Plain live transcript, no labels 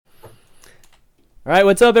All right,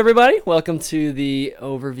 what's up, everybody? Welcome to the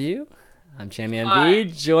overview. I'm Hi.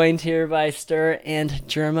 ChanManV, joined here by Ster and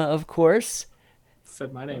Jerma, of course.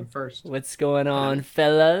 Said my name first. What's going on,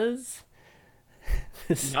 fellas?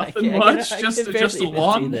 I Nothing can, I can, much. I Just can just barely a even see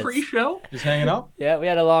long this. pre-show. Just hanging out. Yeah, we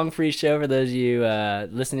had a long free show for those of you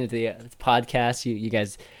listening to the podcast. You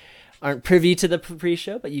guys aren't privy to the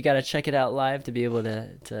pre-show, but you got to check it out live to be able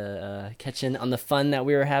to catch in on the fun that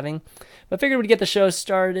we were having. But figured we'd get the show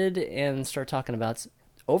started and start talking about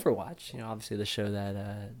Overwatch. Obviously the show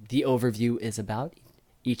that the overview is about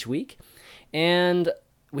each week, and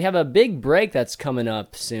we have a big break that's coming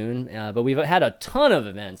up soon. But we've had a ton of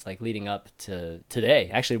events like leading up to today.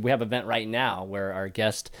 Actually, we have an event right now where our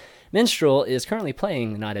guest Ministrel is currently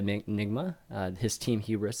playing Night Enigma. His team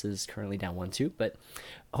Hubris is currently down 1-2, but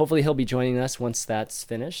hopefully he'll be joining us once that's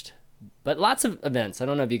finished. But lots of events. I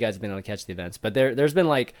don't know if you guys have been able to catch the events, but there's been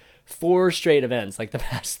like four straight events like the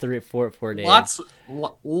past 4 days.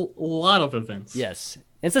 Lot of events. Yes,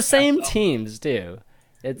 it's the Yeah, same so, teams too.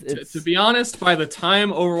 to It's be honest, by the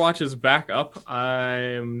time Overwatch is back up,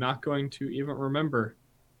 I'm not going to even remember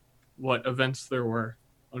what events there were.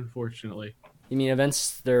 Unfortunately, You mean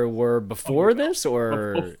events there were before this,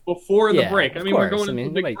 or before the yeah, break. I of mean, we're course. going I into the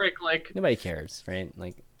mean, big nobody break. Like, nobody cares, right?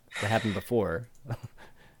 Like what happened before.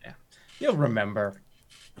 yeah, You'll remember.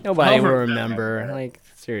 Nobody I'll will remember. remember. Like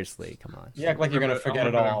seriously, come on. You act like you're gonna I'll forget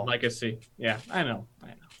it remember all. Legacy. Yeah, I know.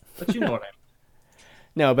 But you know what I mean.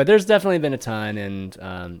 No, but there's definitely been a ton, and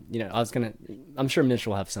I'm sure Mitch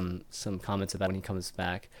will have some comments about it when he comes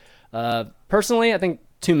back. Personally, I think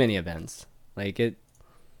too many events. Like it,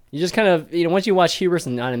 you just kind of once you watch Hubris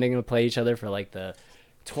and Nana making them play each other for like the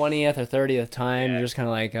 20th or 30th time, Yeah. you're just kind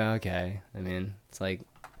of like, oh, okay. I mean, it's like,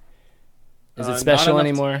 is it Not special enough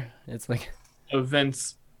anymore? It's like,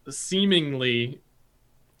 events seemingly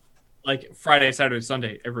like Friday, Saturday,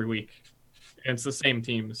 Sunday every week. And it's the same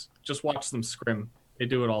teams. Just watch them scrim. They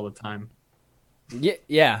do it all the time.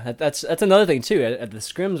 yeah. That's another thing too. The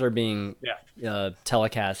scrims are being Yeah.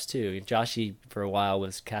 telecast too. Joshy for a while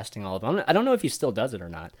was casting all of them. I don't know if he still does it or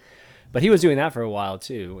not, but he was doing that for a while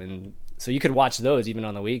too, and so you could watch those even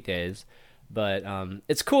on the weekdays. But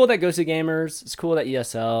it's cool that Go To Gamers, it's cool that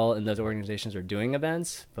ESL and those organizations are doing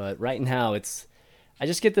events. But right now, I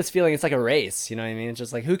just get this feeling it's like a race. You know what I mean? It's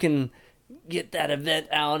just like who can get that event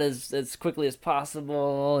out as quickly as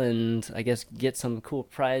possible, and I guess get some cool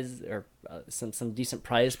prize or some decent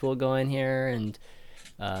prize pool going here. And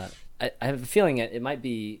I have a feeling it might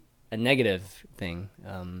be a negative thing.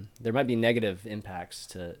 There might be negative impacts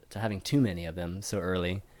to having too many of them so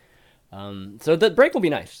early. So the break will be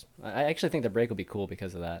nice. I actually think the break will be cool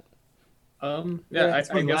because of that. Yeah, Yeah, it's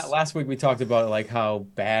I funny. guess Last week we talked about like how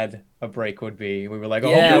bad a break would be. We were like, "Oh,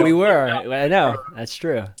 Yeah, hopefully." we were. I know that's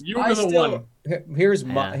true. you I were the still one. Yeah,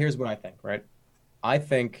 here's what I think. Right, I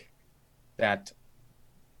think that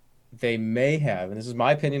they may have, and this is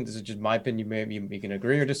my opinion. This is just my opinion. Maybe you can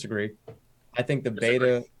agree or disagree. I think the Disagree.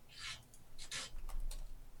 beta.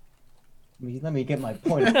 Let me get my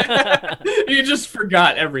point. You just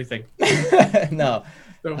forgot everything. No,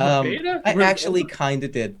 The beta? I actually kind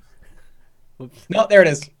of did. No, there it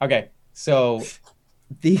is. Okay, so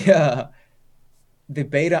the uh, the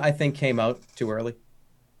beta I think came out too early.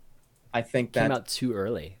 I think came that out too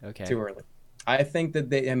early. Okay. too early. I think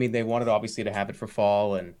that I mean, they wanted obviously to have it for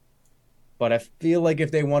fall, but I feel like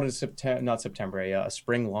if they wanted a September, not September, a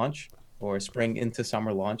spring launch or a spring into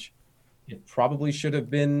summer launch, it probably should have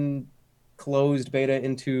been closed beta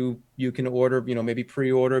into you can order, maybe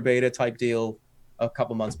pre-order beta type deal a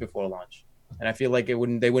couple months before launch. And I feel like they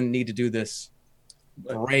wouldn't need to do this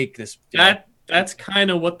But break, this, that's kind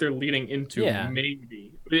of what they're leading into, Yeah.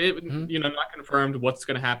 maybe. Hmm. Not confirmed what's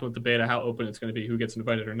going to happen with the beta, how open it's going to be, who gets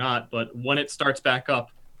invited or not. But when it starts back up,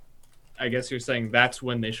 I guess you're saying that's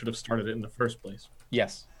when they should have started it in the first place.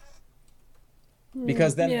 yes.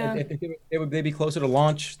 Because then Yeah. they'd be closer to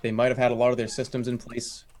launch. They might have had a lot of their systems in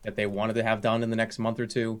place that they wanted to have done in the next month or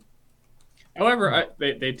two. However,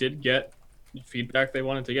 they did get feedback they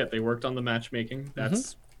wanted to get. They worked on the matchmaking.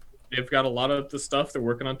 They've got a lot of the stuff. They're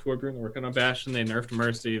working on Torbjorn, they're working on Bastion. They nerfed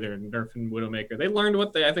Mercy. They're nerfing Widowmaker. They learned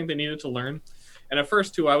what I think they needed to learn. And at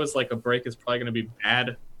first, too, I was like, a break is probably going to be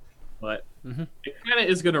bad, but Hmm. it kind of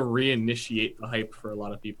is going to reinitiate the hype for a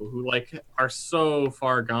lot of people who are so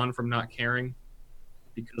far gone from not caring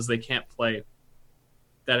because they can't play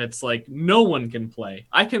that it's like no one can play.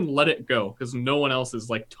 I can let it go because no one else is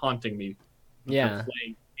like taunting me with their Yeah.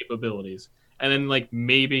 playing capabilities. And then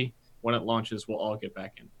maybe when it launches, we'll all get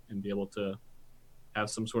back in and be able to have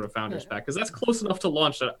some sort of founders pack because that's close enough to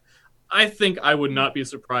launch that I think I would not be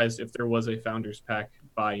surprised if there was a founders pack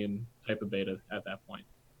buy-in type of beta at that point.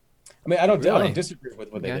 I mean, I don't Really? disagree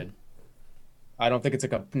with what they Okay. did. I don't think it's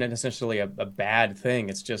like a necessarily a bad thing.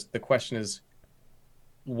 It's just the question is,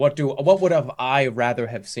 what would have I rather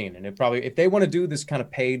have seen? And it probably, if they want to do this kind of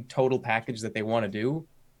paid total package that they want to do,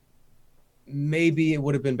 maybe it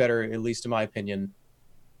would have been better, at least in my opinion,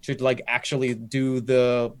 to like actually do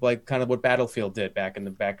the like kind of what Battlefield did back in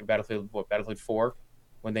Battlefield 4,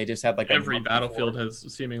 when they just had like a Every month Battlefield before.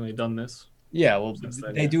 has seemingly done this. Yeah, well, Since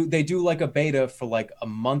then, they yeah. do like a beta for like a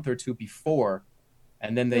month or two before,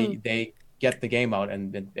 and then they get the game out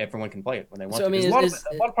and then everyone can play it when they want So, to. I mean, There's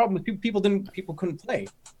a lot of problems. People couldn't play.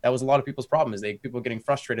 That was a lot of people's problem. Is people were getting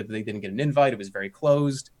frustrated that they didn't get an invite. It was very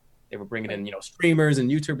closed. They were bringing in streamers and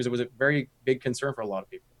YouTubers. It was a very big concern for a lot of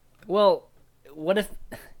people. Well, what if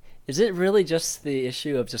is it really just the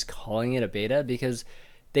issue of just calling it a beta? Because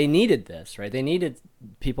they needed this, right? They needed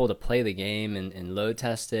people to play the game and load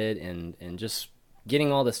test it, and just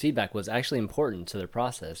getting all this feedback was actually important to their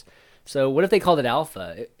process. So what if they called it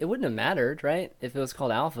alpha? It wouldn't have mattered, right? If it was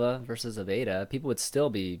called alpha versus a beta, people would still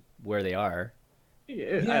be where they are.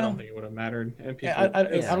 Yeah, I don't think it would have mattered. And people, I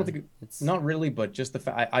Yeah. don't think It's not really, but just the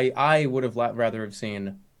fact I would have rather have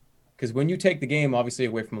seen, because when you take the game obviously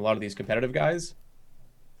away from a lot of these competitive guys,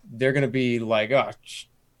 they're gonna be like, oh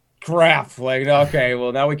crap, like okay,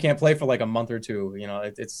 well now we can't play for like a month or two.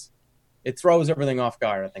 It throws everything off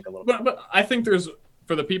guard, I think, a little bit. but I think there's,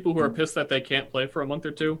 for the people who are pissed that they can't play for a month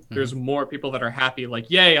or two, there's more people that are happy, like,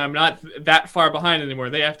 yay, I'm not that far behind anymore.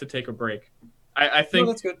 They have to take a break. I think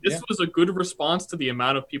that's good. this Yeah. was a good response to the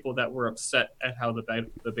amount of people that were upset at how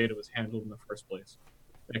the beta was handled in the first place.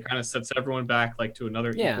 It kind of sets everyone back like to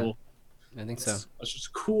another Yeah. equal. I think so. Let's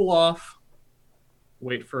just cool off,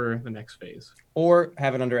 wait for the next phase. Or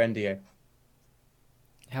have it under NDA,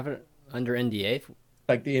 Have it under NDA.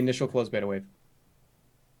 like the initial closed beta wave.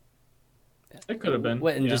 It could have been.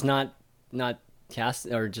 What, and yeah. just not cast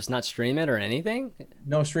or just not stream it or anything?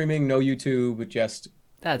 No streaming, no YouTube, just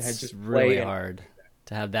That's just really play and- hard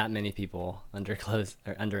to have that many people under close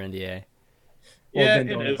or under NDA. Well, Yeah, then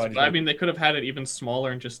it don't is. invite But, I each mean, they could have had it even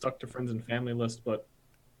smaller and just stuck to friends and family list. But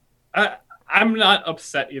I'm not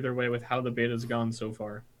upset either way with how the beta's gone so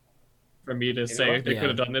far. For me to say what? they Yeah. could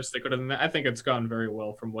have done this, they could have done that. I think it's gone very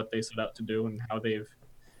well from what they set out to do and how they've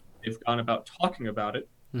gone about talking about it.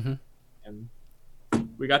 Mhm. And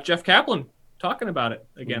we got Jeff Kaplan talking about it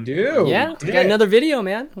again. We do. Yeah, we we got did. another video,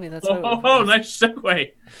 man. I mean, that's Oh, nice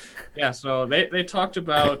segue. Yeah, so they talked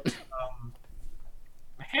about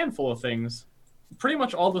a handful of things. Pretty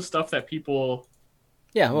much all the stuff that people.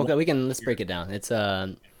 Yeah, well, let's break it down. It's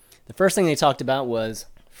the first thing they talked about was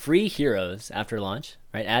free heroes after launch,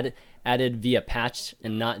 right? Added via patch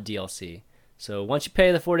and not DLC. So once you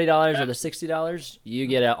pay the $40 or the $60, you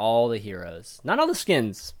get all the heroes, not all the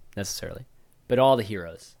skins necessarily, but all the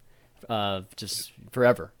heroes, just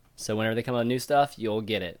forever. So whenever they come out with new stuff, you'll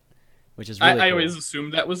get it, which is really I cool. always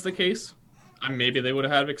assumed that was the case. Maybe they would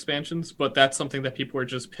have had expansions, but that's something that people were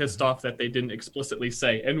just pissed off that they didn't explicitly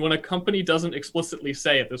say. And when a company doesn't explicitly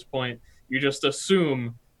say at this point, you just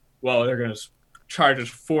assume, well, they're going to charge us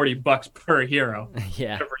 $40 per hero.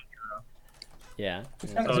 Yeah, Every yeah.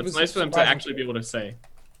 So it's nice for them to actually be able to say.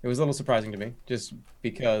 It was a little surprising to me, just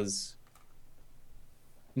because,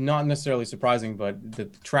 not necessarily surprising, but the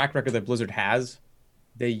track record that Blizzard has,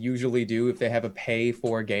 they usually do, if they have a pay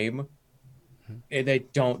for a game, they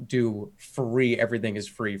don't do free, everything is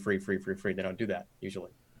free. They don't do that,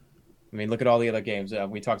 usually. I mean, look at all the other games.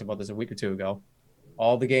 We talked about this a week or two ago.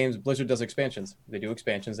 All the games, Blizzard does expansions. They do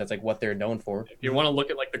expansions. That's like what they're known for. If you want to look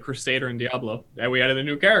at like the Crusader in Diablo, we added a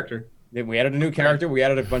new character. We added a new character. We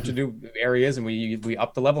added a bunch of new areas, and we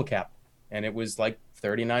upped the level cap, and it was like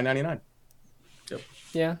 $39.99.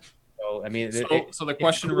 Yeah. So I mean, So the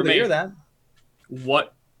question it's cool to hear remains: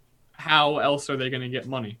 that. how else are they going to get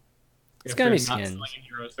money? It's If gonna they're be not skins. slinging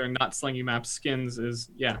heroes, they're not slinging maps. Skins is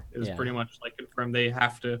Yeah. pretty much like confirmed. They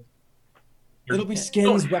have to. It'll be They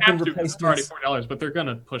skins, don't weapon have to, 'cause it's already replacements, $4, but they're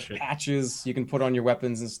gonna push it. patches you can put on your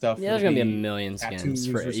weapons and stuff. Yeah, there's gonna be a It'll million skins tattoos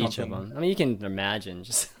for or each of something. them. I mean, you can imagine.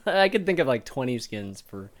 Just I could think of like 20 skins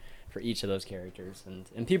for each of those characters,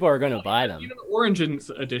 and people are going to buy them. Even Origins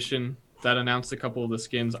Edition that announced a couple of the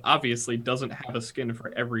skins obviously doesn't have a skin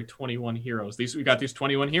for every 21 heroes. We got these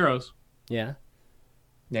 21 heroes. Yeah,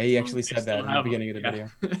 Yeah, he actually We said still that in the have beginning of the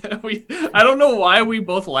them. video. Yeah. I don't know why we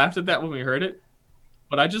both laughed at that when we heard it,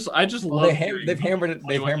 but I just Well, love. they've hammered it.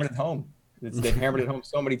 They've 21 hammered it home. They've hammered it home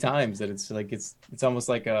so many times that it's almost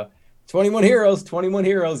like a 21 heroes. 21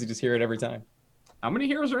 heroes. You just hear it every time. How many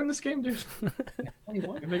heroes are in this game, dude?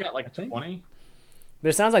 21. They got like I think. 20. but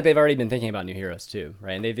it sounds like they've already been thinking about new heroes too,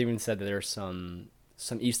 right? And they've even said that there's some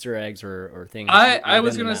some Easter eggs or things. I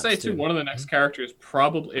was within the gonna say maps, too. One of the next characters,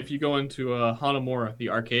 probably if you go into Hanamura, the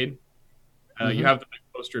arcade, you have the big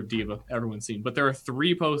poster of Diva. Everyone's seen, but there are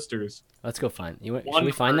 3 posters. Let's go find. Should One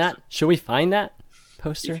we find that? person. Should we find that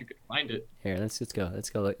poster? If you could find it. Here, let's go. Let's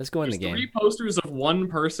go in There's the game. 3 posters of one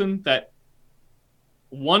person that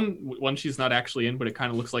one she's not actually in, but it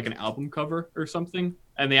kind of looks like an album cover or something,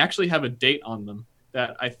 and they actually have a date on them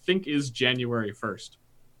that I think is January 1st.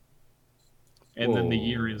 And then the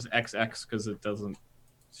year is XX because it doesn't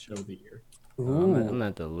show the year. I'm gonna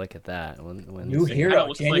have to look at that. When New this-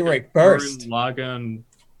 hero, January like 1st. Lagan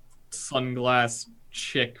sunglass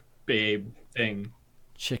chick babe thing.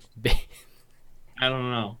 Chick babe. I don't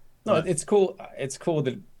know. No, it's cool. It's cool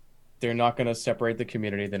that they're not going to separate the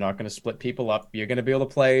community. They're not going to split people up. You're going to be able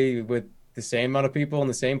to play with the same amount of people in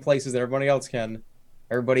the same places that everybody else can.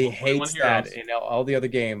 Everybody hates that in all the other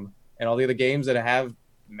game and all the other games that have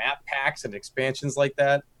map packs and expansions like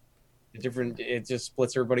that. It just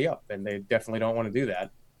splits everybody up, and they definitely don't want to do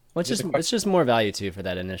that. Well, it's just more value too for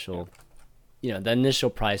that initial, the initial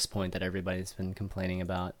price point that everybody's been complaining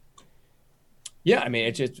about. Yeah, I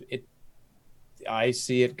mean, I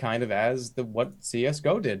see it kind of as what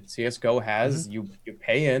CS:GO did. CS:GO has you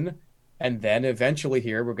pay in, and then eventually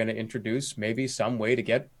here we're going to introduce maybe some way to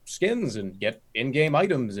get skins and get in-game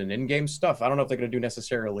items and in-game stuff. I don't know if they're going to do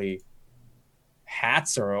necessarily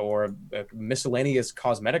hats or miscellaneous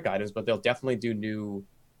cosmetic items, but they'll definitely do new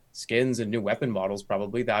skins and new weapon models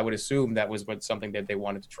probably. I would assume that was something that they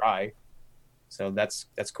wanted to try. So that's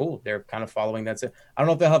cool. They're kind of following that. I don't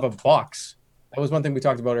know if they'll have a box. That was one thing we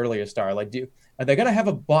talked about earlier, Star. Like, are they gonna have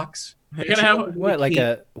a box? They're gonna have What, like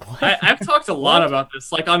a? What? I've talked a lot about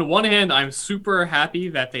this. Like, on one hand, I'm super happy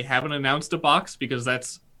that they haven't announced a box because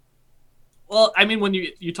that's. Well, I mean, when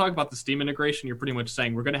you talk about the Steam integration, you're pretty much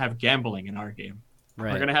saying we're gonna have gambling in our game.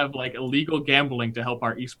 Right. We're gonna have like illegal gambling to help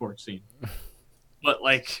our esports scene. But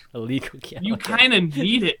like, illegal gambling. you kind of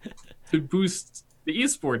need it to boost the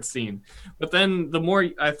esports scene. But then the more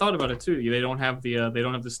I thought about it too, they don't have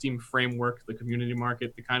the Steam framework, the community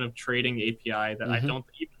market, the kind of trading API that I don't.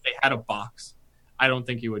 Even if they had a box, I don't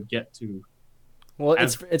think you would get to. Well,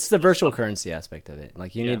 it's the virtual currency aspect of it.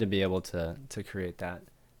 Like you need to be able to create that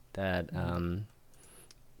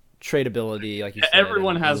tradability. Like you said,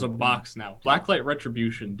 everyone has a box now. Blacklight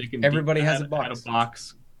Retribution, everybody has a box. Had a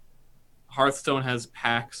box. Hearthstone has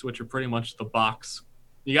packs, which are pretty much the box.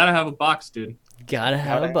 You gotta have a box, dude. Gotta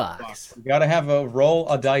have a box. You gotta have a roll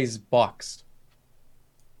a dice box.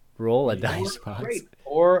 Roll a dice box. Great.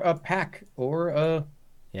 Or a pack. Or a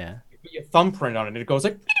your thumbprint on it. It goes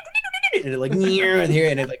like and it like near here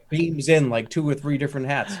and it like beams in like 2 or 3 different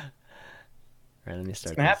hats. All right, let me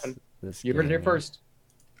start. It's gonna happen. You heard it here first.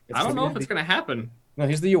 I don't know if it's gonna happen. No,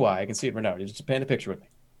 here's the UI. I can see it right now. You just paint a picture with me.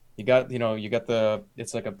 You got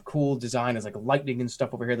it's like a cool design. There's like lightning and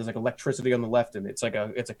stuff over here. There's like electricity on the left, and it's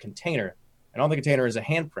a container. And on the container is a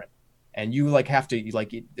handprint. And you like have to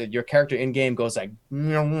your character in game goes like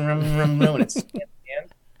and it's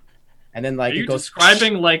and then like are you it goes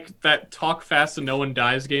describing like that talk fast and no one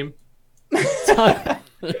dies game? Is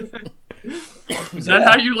that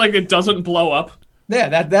how you like it doesn't blow up?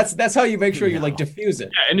 Yeah, that's how you make sure you like diffuse it.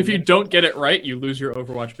 Yeah, and if you don't get it right, you lose your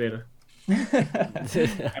Overwatch beta.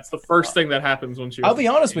 That's the first thing that happens once you. I'll be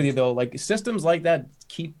honest with you though, like systems like that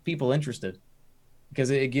keep people interested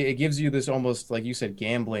because it gives you this almost like you said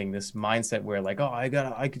gambling, this mindset where like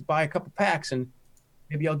I could buy a couple packs and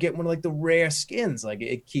maybe I'll get one of like the rare skins. Like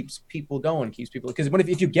it keeps people going, because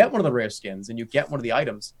if you get one of the rare skins and you get one of the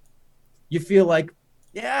items, you feel like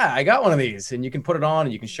I got one of these, and you can put it on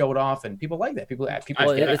and you can show it off, and people like that.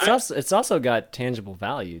 People. It's also got tangible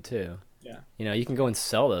value too. Yeah. You can go and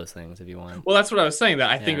sell those things if you want. Well, that's what I was saying.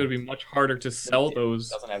 That I think it would be much harder to sell those.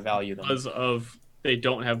 Doesn't have value though. Because of they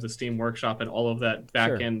don't have the Steam Workshop and all of that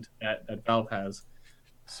back end that Valve has.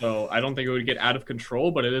 So I don't think it would get out of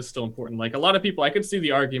control, but it is still important. Like a lot of people, I could see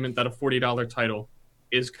the argument that a $40 title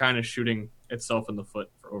is kind of shooting itself in the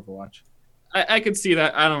foot for Overwatch. I could see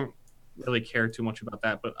that. I don't really care too much about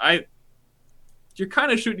that, but you're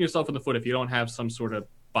kind of shooting yourself in the foot if you don't have some sort of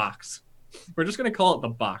box. We're just gonna call it the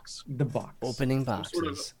box. The box. Opening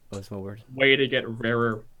boxes. What's my word? Way to get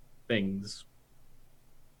rarer things.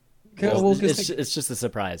 Well, it's just the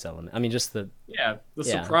surprise element. I mean, just the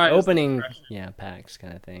surprise opening packs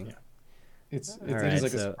kind of thing. Yeah. It is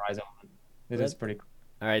like a surprise element. It is pretty cool.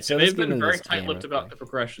 All right, so they've been very tight-lipped about the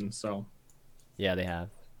progression. So yeah, they have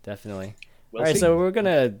definitely. All right, so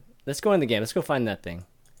let's go in the game. Let's go find that thing.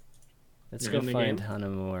 Let's go find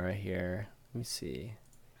Hanamura here. Let me see.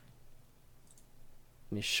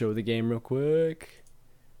 Let me show the game real quick.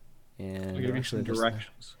 And I'll give you some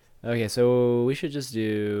directions. Okay, so we should just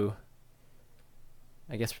do,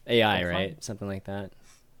 I guess, AI, right? Something like that.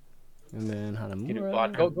 And then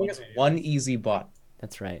Hanamura. Go against one easy bot.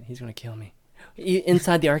 That's right. He's gonna kill me.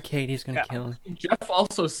 Inside the arcade, he's gonna kill me. Jeff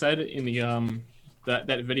also said in the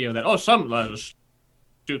that video that some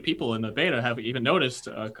people in the beta have even noticed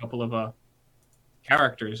a couple of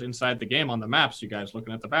characters inside the game on the maps. You guys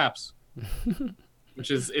looking at the maps,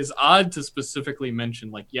 which is odd to specifically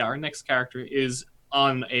mention. Like, yeah, our next character is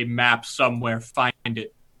on a map somewhere. Find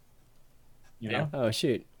it. You know? Oh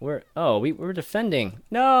shoot, we're defending.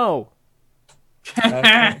 No.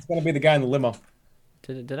 It's gonna be the guy in the limo.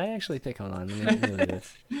 Did I actually pick? Hold on. Let me do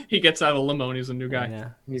this. He gets out of the limo and he's a new guy. Yeah.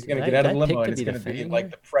 He's gonna get out of the limo and it's gonna be defending like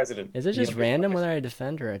here? the president. Is it just random whether I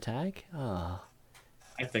defend or attack? Oh,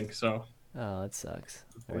 I think so. that sucks.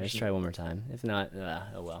 All right, let's try one more time. If not,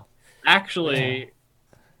 oh well. Actually,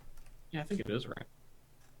 yeah, I think it is right.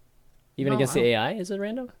 Even against the AI, is it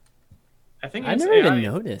random? I think I it's never AI. even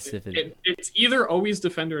noticed if it. It's either always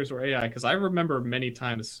defenders or AI, because I remember many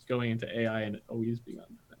times going into AI and it always being on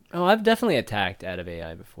defenders. Oh, I've definitely attacked out of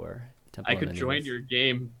AI before. I could join your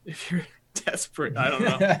game if you're desperate. I don't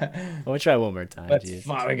know. We'll try one more time.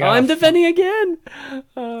 I'm defending again.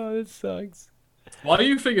 Oh, this sucks. Why do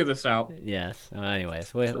you figure this out? Yes.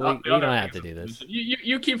 Anyways, we don't have to do this.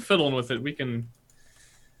 You keep fiddling with it. We can.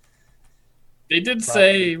 They did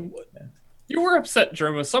say you were upset,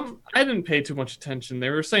 Jerma. I didn't pay too much attention. They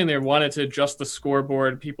were saying they wanted to adjust the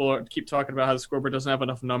scoreboard. People keep talking about how the scoreboard doesn't have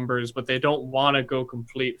enough numbers, but they don't want to go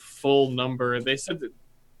complete full number. They said that.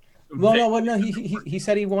 No. He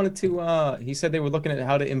said he wanted to. He said they were looking at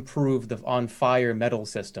how to improve the on fire medal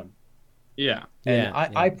system. Yeah. And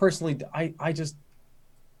I personally, it's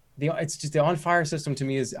just the on fire system to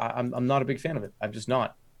me is I'm not a big fan of it. I'm just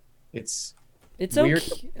not. It's weird.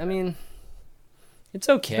 Okay. I mean, it's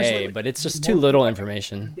okay, but it's just too little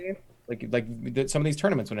information. Like some of these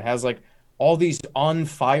tournaments when it has like all these on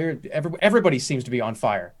fire, everybody seems to be on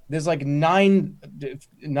fire. There's like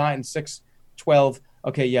 9, 6, 12.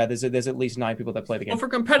 Okay, yeah, there's at least 9 people that play the game. Well, for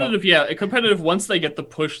competitive, competitive. Once they get the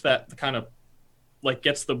push that kind of like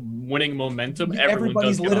gets the winning momentum,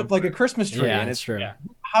 everybody's lit up like a Christmas tree. Yeah, and it's true. Yeah.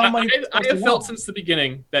 How am I have felt since the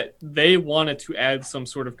beginning that they wanted to add some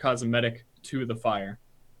sort of cosmetic to the fire,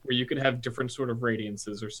 where you could have different sort of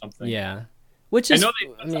radiances or something. Yeah, which is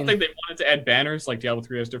something they wanted to add banners, like Diablo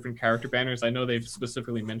 3 has different character banners. I know they've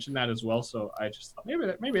specifically mentioned that as well. So I just thought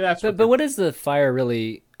maybe that's. But what is the fire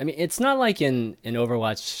really? I mean, it's not like in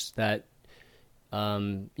Overwatch that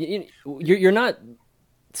you're not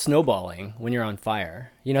snowballing when you're on fire.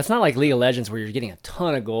 You know, it's not like League of Legends where you're getting a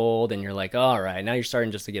ton of gold and you're like, all right, now you're starting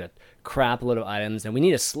just to get a crap load of items and we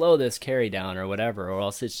need to slow this carry down or whatever, or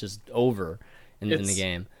else it's just over in the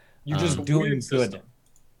game. You're just doing good.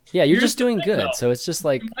 Yeah, you're just doing good. So it's just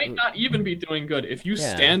like you might not even be doing good if you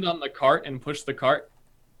stand on the cart and push the cart.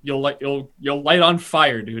 You'll light on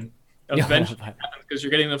fire, dude. Eventually, because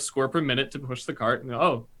you're getting enough score per minute to push the cart. And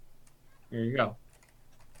here you go.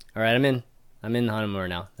 All right, I'm in Hanamura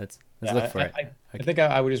now. Let's look for it. I think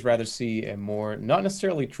I would just rather see a more, not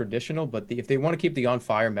necessarily traditional, but if they want to keep the on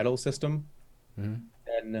fire medal system,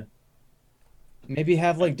 then maybe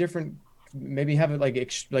have like different. Maybe have it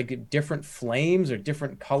like different flames or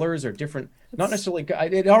different colors or different. Not necessarily.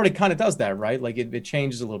 It already kind of does that, right? Like it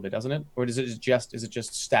changes a little bit, doesn't it? Or is it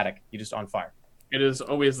just static? You just on fire. It is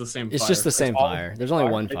always the same. It's just the same fire. There's only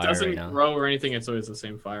one fire right now. It doesn't grow or anything. It's always the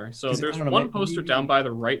same fire. So there's one poster down by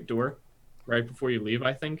the right door, right before you leave,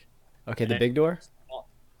 I think. Okay, the big door.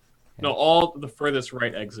 No, all the furthest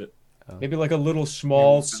right exit. Maybe like a little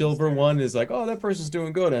small silver one is like, oh, that person's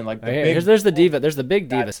doing good, and like there's the diva. There's the big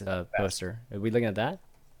diva poster. Are we looking at that?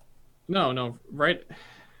 No, right.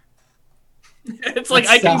 It's like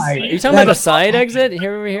I can see. Are you talking about the side exit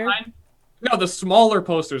here over here? No, the smaller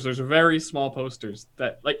posters. There's very small posters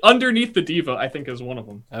that, like, underneath the diva, I think is one of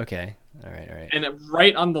them. Okay, all right. And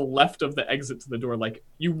right on the left of the exit to the door, like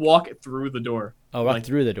you walk through the door. Oh, walk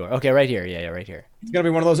through the door. Okay, right here. Yeah, right here. It's gotta be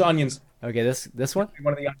one of those onions. Okay, this one.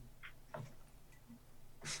 One of the onions.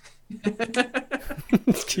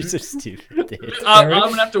 You're so stupid. I'm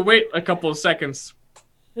gonna have to wait a couple of seconds.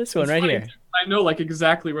 This one right here. I know like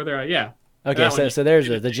exactly where they're at. Yeah. Okay, so there's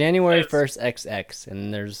the January 1st XX,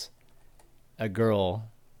 and there's a girl.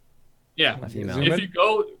 Yeah. A female. If you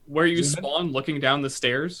go where you spawn, looking down the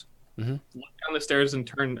stairs, look down the stairs and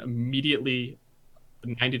turn immediately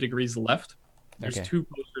 90 degrees left. There's 2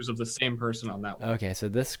 posters of the same person on that one. Okay, so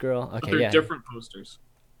this girl. Okay, they're different posters.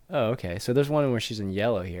 Oh, okay. So there's one where she's in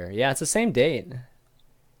yellow here. Yeah, it's the same date.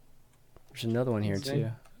 There's another one here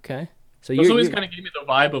too. Okay. So Those always kind of gave me the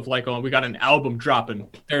vibe of like, oh, we got an album dropping.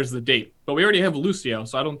 There's the date. But we already have Lucio,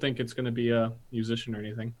 so I don't think it's going to be a musician or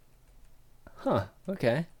anything. Huh.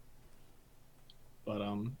 Okay. But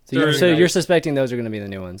so you're suspecting those are going to be the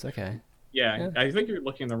new ones. Okay. Yeah, I think you're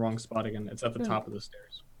looking in the wrong spot again. It's at the top of the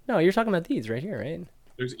stairs. No, you're talking about these right here, right?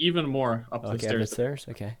 There's even more up the stairs. Up the stairs.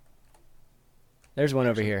 Okay. There's one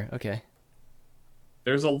over here. Okay.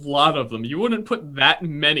 There's a lot of them. You wouldn't put that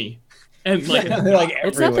many. And like, they're like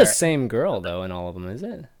it's not the same girl though in all of them, is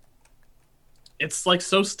it? It's like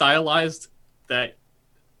so stylized that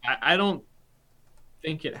I don't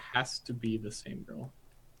think it has to be the same girl.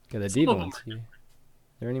 Okay, the deep ones. Are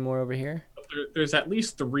there any more over here? There's at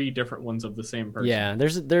least 3 different ones of the same person. Yeah,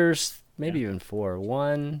 there's maybe even 4.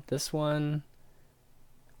 One, this one.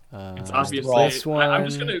 It's obviously this one. I'm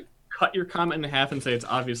just gonna cut your comment in half and say it's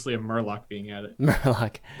obviously a Murloc being at it.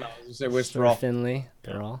 Murloc. No, Finley.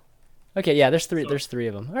 They're all. Okay, yeah, there's 3. There's 3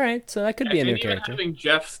 of them. All right, so that could be a new character. Having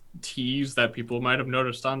Jeff tease that people might have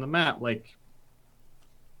noticed on the map, like.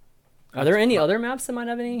 Are there any other maps that might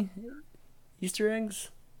have any Easter eggs?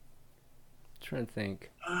 I'm trying to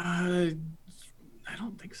think. I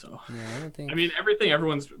don't think so. No, I don't think. I mean,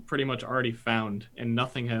 everyone's pretty much already found, and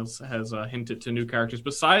nothing has hinted to new characters.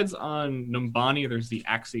 Besides on Numbani, there's the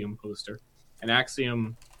Axiom poster, and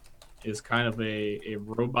Axiom is kind of a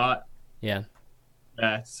robot. Yeah.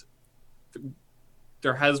 That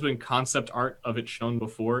there has been concept art of it shown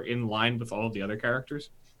before in line with all of the other characters,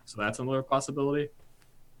 so that's another possibility.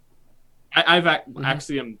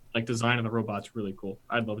 Axiom like design of the robot's really cool.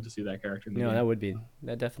 I'd love to see that character in the game.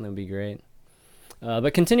 That definitely would be great.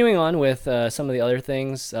 But continuing on with some of the other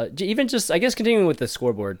things, even just I guess continuing with the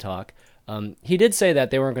scoreboard talk, he did say that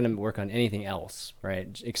they weren't going to work on anything else,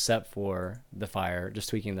 right, except for the fire, just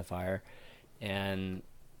tweaking the fire. And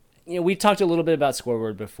we talked a little bit about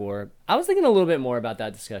scoreboard before. I was thinking a little bit more about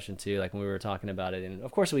that discussion too, like when we were talking about it. And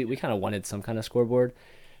of course, we kind of wanted some kind of scoreboard.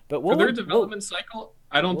 But for their development cycle,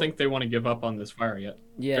 I don't think they want to give up on this fire yet.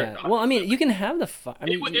 Yeah. Well, I mean, you can have the fire. I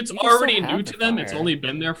mean, it's already new to them. It's only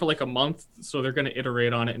been there for like a month, so they're going to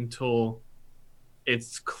iterate on it until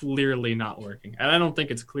it's clearly not working. And I don't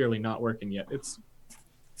think it's clearly not working yet. It's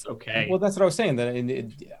okay. Well, that's what I was saying. That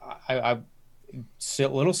I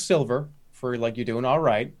little silver for like you're doing all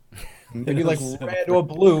right. Maybe like red or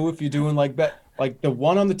blue if you're doing like the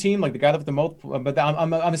one on the team, like the guy with the most. But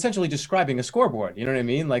I'm essentially describing a scoreboard. You know what I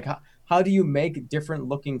mean? Like how do you make different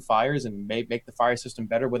looking fires and make the fire system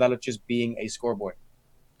better without it just being a scoreboard?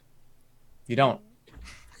 You don't.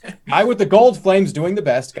 Guy with the gold flames doing the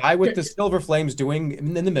best. Guy with the silver flames doing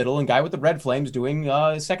in the middle, and guy with the red flames doing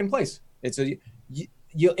second place.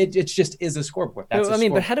 It just is a scoreboard. That's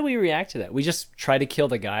but how do we react to that? We just try to kill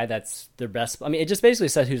the guy that's their best. I mean, it just basically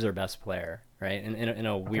says who's their best player, right? In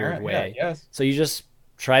a weird way. Yeah, yes. So you just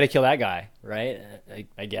try to kill that guy, right?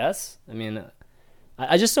 I guess. I mean,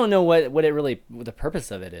 I just don't know what the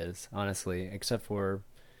purpose of it is, honestly, except for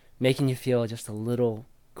making you feel just a little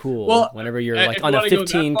cool whenever you're like on a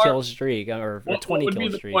 15 kill streak or 20 kill streak. What would be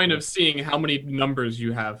the point of seeing how many numbers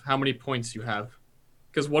you have, how many points you have?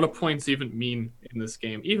 Because what do points even mean in this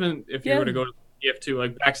game? Even if you were to go to EF2,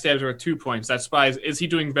 like Backstabs are 2 points. That Spies, is he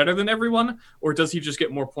doing better than everyone? Or does he just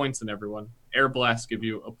get more points than everyone? Air Blasts give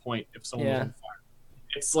you a point if someone's on fire.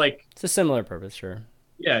 It's like... It's a similar purpose, sure.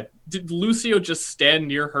 Yeah. Did Lucio just stand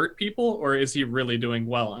near hurt people? Or is he really doing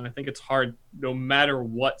well? And I think it's hard, no matter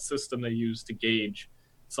what system they use, to gauge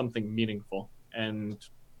something meaningful. And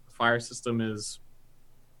the fire system is...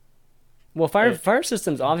 Well, fire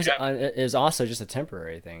systems obviously is also just a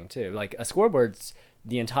temporary thing too. Like a scoreboard's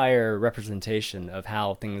the entire representation of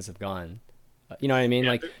how things have gone. You know what I mean?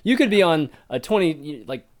 Like you could be on a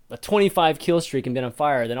 25 kill streak and been on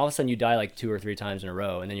fire, then all of a sudden you die like 2 or 3 times in a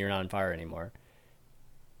row, and then you're not on fire anymore.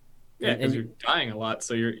 Yeah, because you're dying a lot,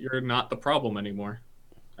 so you're not the problem anymore,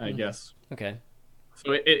 I guess. Okay.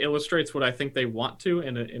 So it illustrates what I think they want to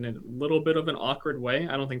in a little bit of an awkward way.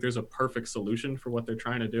 I don't think there's a perfect solution for what they're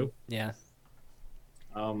trying to do. Yeah.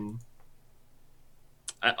 All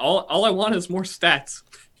I want is more stats.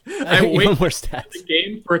 I wait more stats. The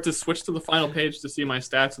game for it to switch to the final page to see my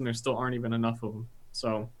stats, and there still aren't even enough of them.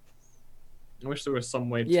 So I wish there was some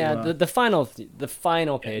way to... Yeah, the final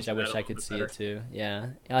page, I wish I could see it too. Yeah.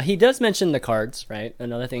 He does mention the cards, right?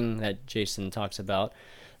 Another thing that Jason talks about.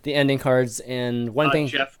 The ending cards, and one thing...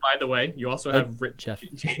 Jeff, by the way, you also have... Jeff.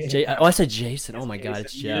 I said Jason. Oh my God,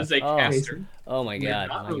 it's Jeff. He is a caster. Oh my God,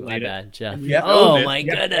 my bad, Jeff. Oh my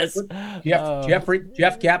goodness.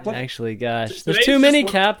 Jeff Kaplan? Actually, gosh, there's too many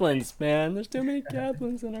Kaplans, man. There's too many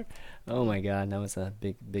Kaplans in our... Oh my God, that was a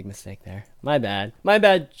big mistake there. My bad,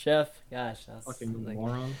 Jeff. Gosh, that was fucking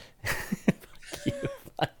moron.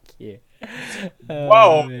 Fuck you.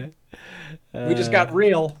 Whoa. Man. We just got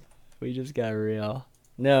real. We just got real.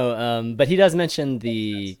 No, but he does mention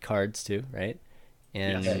the cards too, right?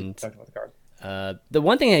 And Yeah, you talked about the card. the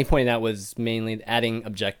one thing he pointed out was mainly adding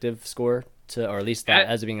objective score to, or at least that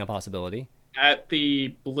as being a possibility. At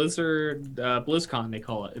the BlizzCon, they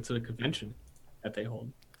call it. It's a convention that they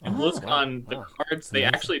hold. And Oh, BlizzCon, wow. the cards, they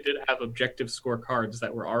Amazing. actually did have objective score cards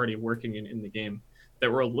that were already working in the game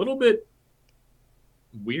that were a little bit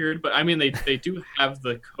weird, but I mean, they do have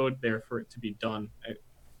the code there for it to be done. It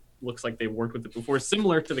looks like they worked with it before,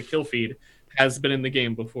 similar to the kill feed has been in the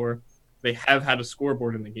game before. They have had a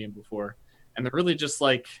scoreboard in the game before, and they're really just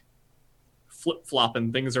like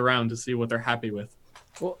flip-flopping things around to see what they're happy with.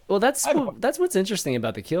 Well, that's what's interesting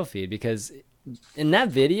about the kill feed, because in that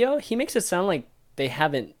video he makes it sound like they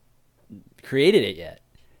haven't created it yet.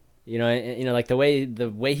 Like the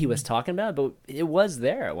way he was talking about it, but it was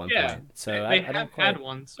there at one point. So they I have don't quite... had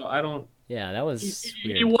one, so I don't. Yeah, that was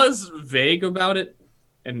weird. He was vague about it,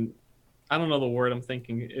 and I don't know the word I'm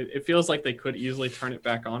thinking. It feels like they could easily turn it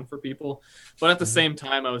back on for people, but at the same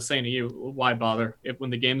time, I was saying to you, why bother when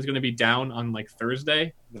the game's going to be down on like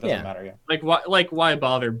Thursday? It doesn't matter. Yeah. Why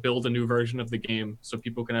bother build a new version of the game so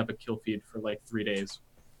people can have a kill feed for like 3 days?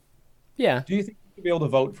 Yeah. Do you think you should be able to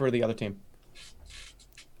vote for the other team?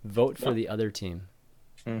 Vote for the other team.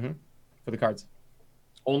 Mm-hmm. For the cards.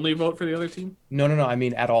 Only vote for the other team? No. I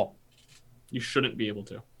mean, at all. You shouldn't be able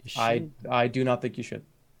to. I do not think you should.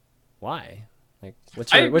 Why? Like,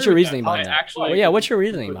 what's I your agree with reasoning that. behind that? Actually, Well, yeah, what's your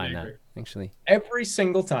reasoning completely behind that? agree. Actually, Every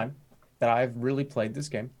single time that I've really played this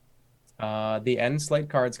game, the end slate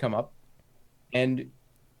cards come up, and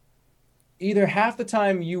either half the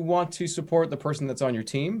time you want to support the person that's on your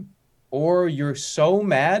team, or you're so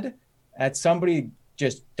mad at somebody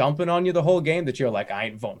just dumping on you the whole game that you're like, I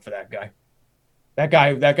ain't voting for that guy. That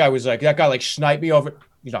guy was like, that guy like sniped me over.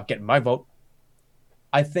 You're not getting my vote.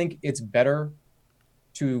 I think it's better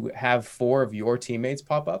to have 4 of your teammates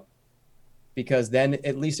pop up, because then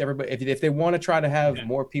at least everybody, if they want to try to have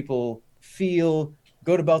more people feel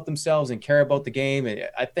good about themselves and care about the game, and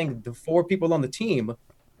I think the 4 people on the team,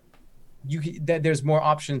 there's more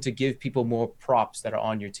option to give people more props that are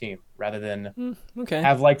on your team rather than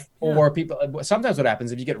have like 4 people. Sometimes what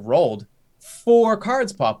happens if you get rolled, 4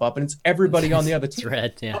 cards pop up and it's everybody on the other team. it's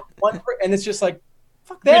red, yeah. And it's just like,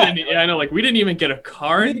 fuck that. I know. Like, we didn't even get a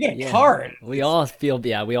card. We didn't get a card. We all feel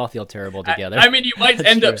terrible together. I mean, you might That's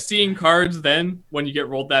end true. up seeing cards then when you get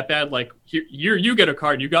rolled that bad. Like, you get a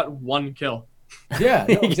card. You got 1 kill. Yeah,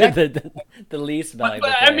 no, exactly. the least valuable.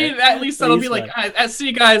 But I mean, at least that'll be Least like,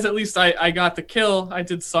 see, guys, at least I got the kill. I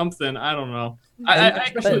did something. I don't know.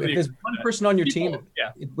 Especially if there's one person on your team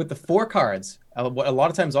with the 4 cards, a lot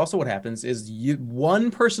of times also what happens is one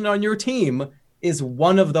person on your team is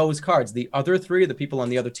one of those cards. The other 3 are the people on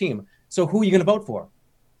the other team. So who are you going to vote for?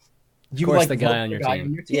 Of course, the guy on your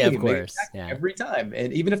team. Yeah, of course. Exactly, every time.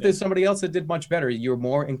 And even if there's somebody else that did much better, you're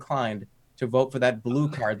more inclined to vote for that blue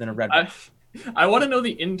card than a red one. I want to know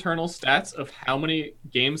the internal stats of how many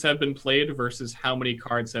games have been played versus how many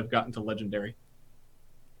cards have gotten to legendary.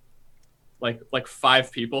 Like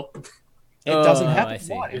 5 people. It doesn't happen. I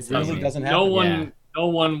see. It really doesn't happen. No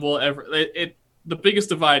one will ever. The biggest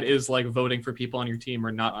divide is like voting for people on your team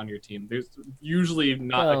or not on your team. There's usually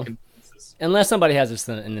not a consensus. Unless somebody has just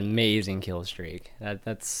an amazing kill streak.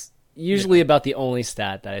 That's usually about the only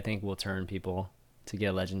stat that I think will turn people to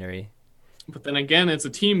get legendary. But then again, it's a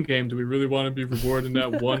team game. Do we really want to be rewarding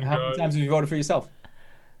that one How guy? many times have you voted for yourself?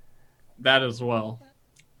 That as well.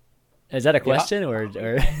 Is that a question or?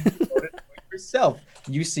 Yourself.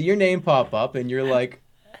 You see your name pop up and you're like,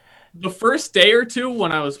 The first day or 2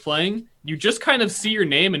 when I was playing, you just kind of see your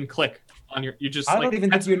name and click on your. You just. I like, don't even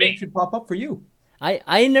think that's your me. name should pop up for you.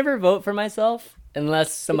 I never vote for myself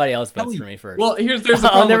unless somebody else votes for me first. Well, there's the I'll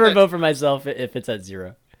problem never with that. vote for myself if it's at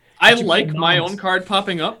 0. I like my own card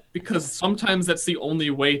popping up because sometimes that's the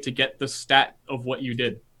only way to get the stat of what you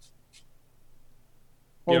did.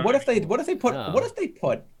 Well, You know what if they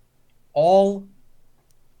put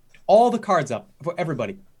all the cards up for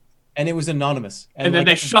everybody, and it was anonymous, and then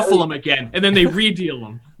they shuffle them again, and then they redeal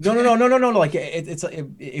them. No. Like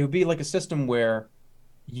it would be like a system where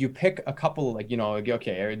you pick a couple, like,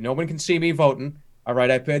 okay, no one can see me voting. All right,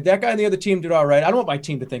 I picked that guy on the other team did all right. I don't want my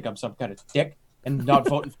team to think I'm some kind of dick and not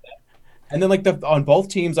voting for them. And then like on both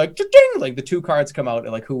teams, like cha-ching, like the 2 cards come out,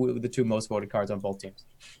 and like who the 2 most voted cards on both teams.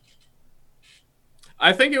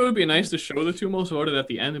 I think it would be nice to show the 2 most voted at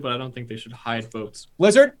the end, but I don't think they should hide votes.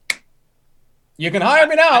 Blizzard, you can hire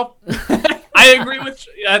me now. I agree with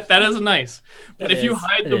that. That is nice. But It if you is.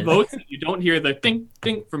 hide It the is. votes and you don't hear the ding,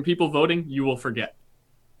 ding from people voting, you will forget.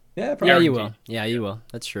 Yeah, probably. Yeah, you will. Guaranteed. Yeah, you will.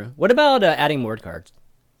 That's true. What about adding more cards?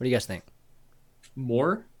 What do you guys think?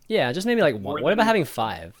 More? Yeah, just maybe like More one. What about than- having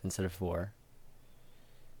 5 instead of 4?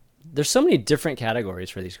 There's so many different categories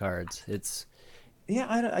for these cards. It's Yeah,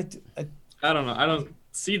 I don't know. I don't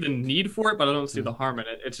see the need for it, but I don't see the harm in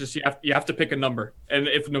it. It's just you have to pick a number, and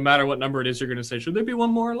if no matter what number it is, you're going to say, should there be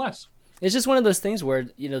one more or less? it's just one of those things where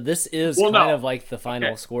this is Well, kind no. of like the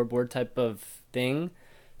final scoreboard type of thing.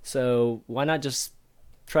 So why not just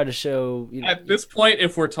try to show? At this point,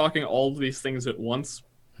 if we're talking all of these things at once,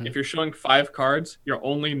 if you're showing 5 cards, you're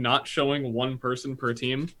only not showing one person per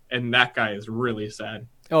team, and that guy is really sad.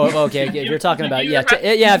 Oh, okay. If you're talking about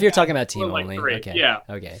if you're talking about team like only, 3, okay, yeah.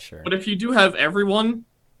 okay, sure. But if you do have everyone,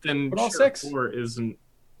 then Put all sure, 6. 4 isn't.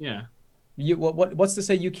 Yeah. what's to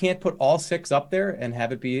say you can't put all 6 up there and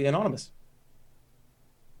have it be anonymous?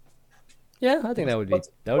 Yeah, I think that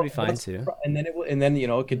would be fine too. And then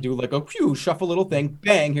it could do like a shuffle little thing,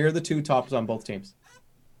 bang, here are the 2 tops on both teams.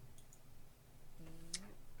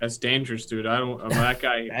 That's dangerous, dude. I don't. That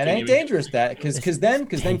guy. That ain't dangerous. That because then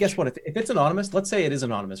guess what? If it's anonymous, let's say it is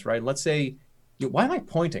anonymous, right? Let's say, why am I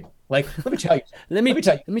pointing? Like, let me tell you. Let me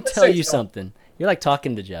tell you. Let Let's you say, something. You're like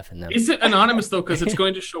talking to Jeff and them. Is it anonymous though? Because it's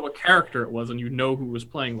going to show what character it was, and you know who was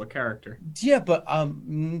playing what character. Yeah, but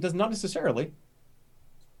does not necessarily.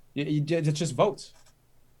 It's just votes.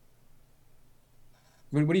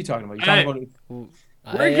 What are you talking about? You're talking about.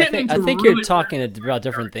 I think you're talking about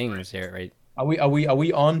different things here, right? Are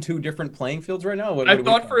we on 2 different playing fields right now? I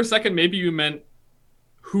thought for a second maybe you meant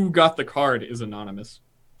who got the card is anonymous.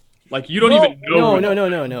 Like you don't even know.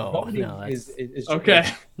 No. Is Okay.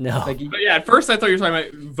 No. Like, But yeah, at first I thought you were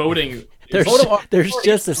talking about voting. There's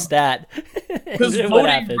just a stat. Because What voting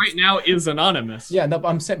happens? right now is anonymous. yeah, no,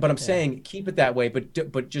 I'm saying keep it that way,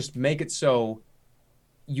 but just make it so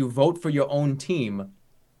you vote for your own team,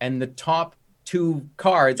 and the top 2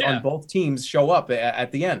 cards on both teams show up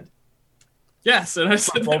at the end. Yes, and I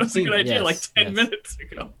said that was a good idea Yes, like 10 yes. minutes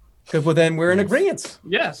ago. Because then we're in agreement.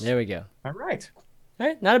 Yes. There we go. All right. All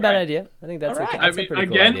right, not a bad idea. I think that's, All right. that's I a mean, pretty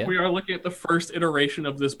cool again, idea. we are looking at the first iteration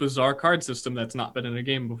of this bizarre card system that's not been in a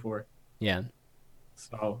game before. Yeah.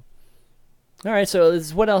 So, All right, so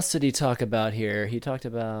what else did he talk about here? He talked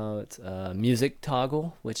about music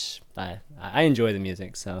toggle, which I enjoy the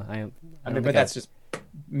music, so I But that's just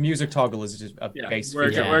music toggle is just a base. we're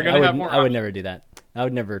feature. gonna have more I would never do that. I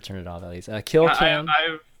would never turn it off at least. Kill cam.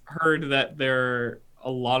 I've heard that a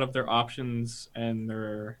lot of their options and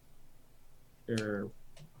their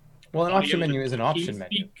Well, an option audio menu is an option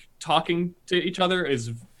menu. talking to each other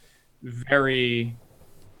is very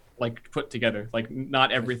like put together. Like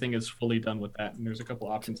not everything is fully done with that, and there's a couple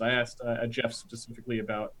options. I asked Jeff specifically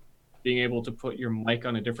about being able to put your mic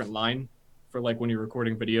on a different line for like when you're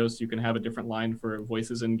recording videos, you can have a different line for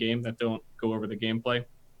voices in game that don't go over the gameplay.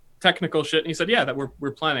 Technical shit. And he said, yeah, that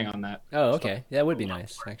we're planning on that. Oh, okay. That would be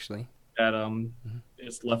nice, actually. That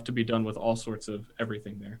is left to be done with all sorts of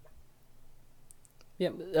everything there. Yeah,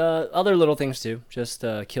 other little things too. Just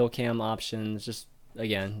kill cam options. Just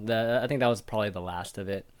again, I think that was probably the last of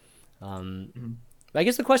it. I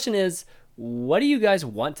guess the question is, what do you guys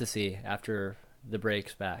want to see after the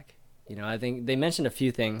break's back? I think they mentioned a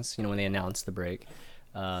few things. When they announced the break,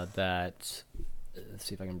 that let's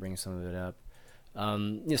see if I can bring some of it up.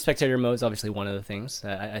 Spectator mode is obviously one of the things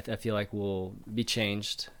I feel like will be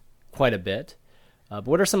changed quite a bit. But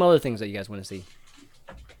what are some other things that you guys want to see?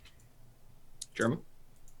 Jerma?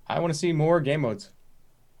 I want to see more game modes.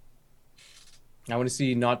 I want to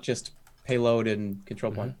see not just payload and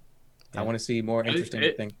control point. Yeah. I want to see more interesting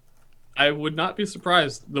things. I would not be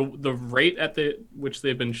surprised. The rate at which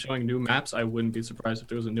they've been showing new maps, I wouldn't be surprised if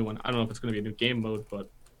there was a new one. I don't know if it's going to be a new game mode, but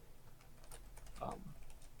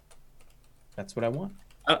That's what I want.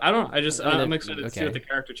 I don't know. I'm excited to see okay. what the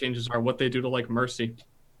character changes are, what they do to like Mercy,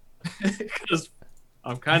 because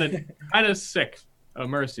I'm kind of sick of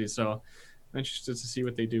Mercy, so I'm interested to see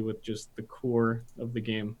what they do with just the core of the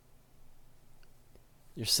game.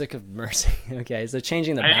 You're sick of Mercy. Okay, so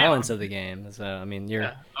changing the balance of the game. So I mean,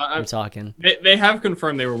 you're talking. They have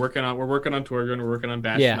confirmed we're working on Torgun, we're working on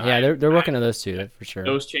Bastion. Yeah, they're working on those two for sure.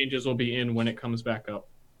 Those changes will be in when it comes back up.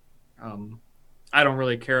 I don't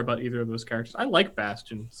really care about either of those characters. I like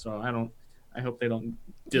Bastion, so I hope they don't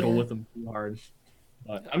diddle with them too hard.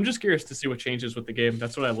 But I'm just curious to see what changes with the game.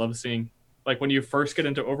 That's what I love seeing. Like when you first get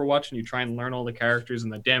into Overwatch and you try and learn all the characters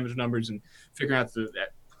and the damage numbers and figuring out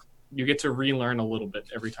you get to relearn a little bit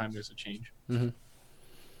every time there's a change. Mm-hmm.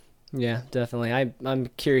 Yeah, definitely. I'm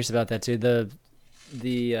curious about that too.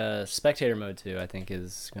 The spectator mode too, I think,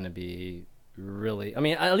 is going to be really. I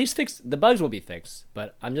mean, at least the bugs will be fixed,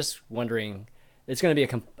 but I'm just wondering. it's going to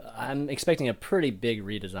be I'm expecting a pretty big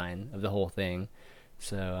redesign of the whole thing.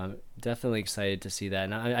 So I'm definitely excited to see that.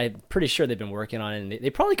 And I'm pretty sure they've been working on it, and they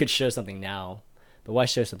probably could show something now. But why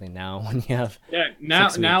show something now when you have now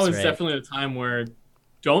 6 now weeks, is right? definitely the time where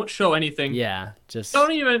don't show anything. Yeah, just Don't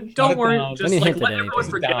worry. down. Just Don't like hint let at everyone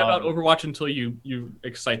anything. forget Down. about Overwatch until you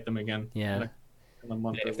excite them again. Yeah. In a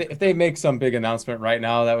month or If they make some big announcement right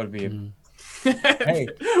now, that would be. Hey,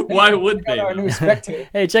 why would got they? our though? new spectator.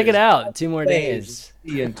 Hey, check it out! 2 more days.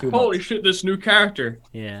 In 2 Holy months. shit! This new character.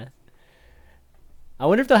 Yeah. I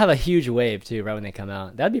wonder if they'll have a huge wave too, right when they come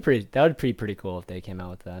out. That would be pretty cool if they came out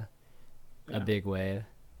with a big wave.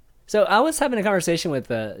 So I was having a conversation with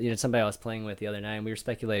somebody I was playing with the other night, and we were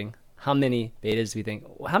speculating how many betas we think.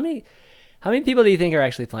 How many people do you think are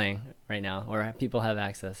actually playing right now, or people have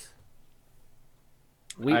access?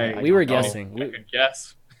 We were don't know. guessing. I could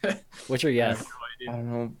guess. What's your I guess? have no I idea.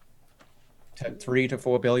 don't know, 3 to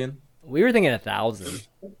 4 billion. We were thinking 1,000.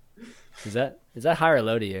 Is that high or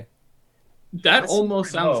low to you? That That's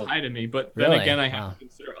almost pretty sounds low. high to me, but then Really? again, I have Wow. to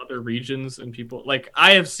consider other regions and people. Like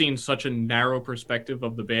I have seen such a narrow perspective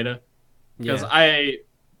of the beta because Yeah.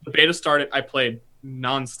 the beta started, I played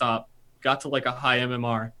nonstop, got to like a high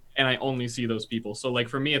MMR, and I only see those people. So like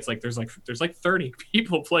for me, it's like there's like 30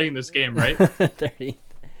 people playing this game, right? 30.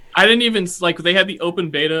 I didn't even like they had the open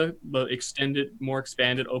beta, the more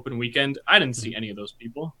expanded open weekend. I didn't see any of those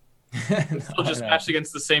people. Still just matched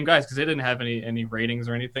against the same guys because they didn't have any ratings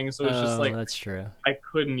or anything. So it's just like That's true. I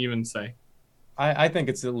couldn't even say. I think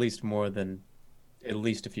it's at least more than at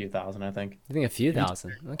least a few thousand. I think I think a few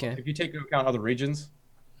thousand. Okay. if you take into account other regions,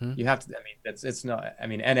 Hmm. you have to. I mean, it's not. I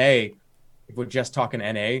mean, NA. If we're just talking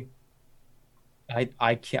NA,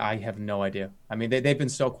 I can't. I have no idea. I mean, they've been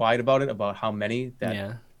so quiet about it, about how many that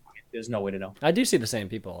Yeah. there's no way to know. I do see the same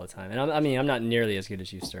people all the time, and I'm not nearly as good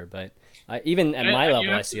as you, Ster, but even at And- my and level,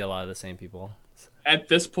 you I have see a lot of the same people. At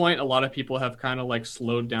this point, a lot of people have kind of like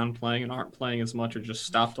slowed down playing and aren't playing as much or just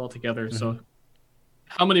stopped altogether. So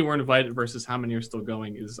how many were invited versus how many are still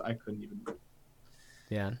going is I couldn't even.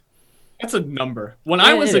 Yeah, That's a number. When Yeah,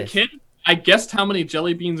 I was it a is. kid, I guessed how many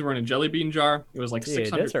jelly beans were in a jelly bean jar. It was like Dude,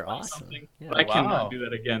 600 those are awesome. something. Yeah. But I Wow. cannot do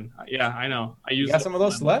that again. Yeah, I know. I You used got some of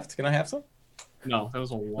those left? Can I have some? No, that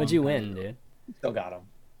was a long. what'd you time win, ago. dude? Still got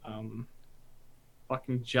them.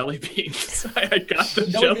 Fucking jelly beans. I got the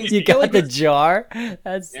Jelly jelly. beans. You got the jar?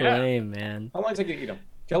 That's Yeah. lame, man. How long does it take to eat them?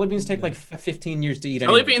 Jelly beans take like 15 years to eat.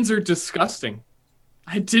 Jelly anyway. beans are disgusting.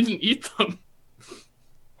 I didn't eat them.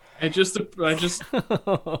 I just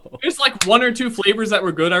there's like 1 or 2 flavors that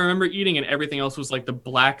were good I remember eating, and everything else was like the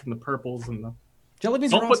black and the purples and the. Jelly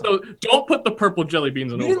beans are Don't put awesome. don't put the purple jelly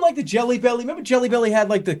beans in You over. didn't like the Jelly Belly? Remember Jelly Belly had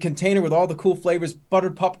like the container with all the cool flavors,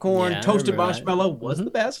 buttered popcorn, Yeah, I toasted remember that. marshmallow was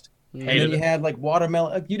the best. And Hated then you it. had like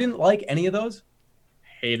watermelon. You didn't like any of those?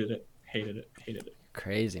 Hated it. Hated it. Hated it.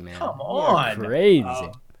 Crazy, man. Come You are on.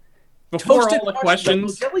 crazy. Before Toasted all the marshmallow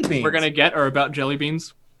questions jelly beans. we're gonna get are about jelly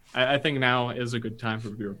beans, I think now is a good time for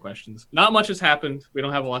viewer questions. Not much has happened. We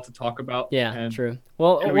don't have a lot to talk about. Yeah, and true.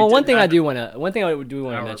 Well, and we one did thing I have do want to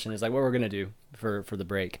hour mention is like what we're gonna do for the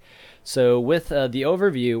break. So with the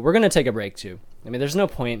overview, we're gonna take a break too. I mean, there's no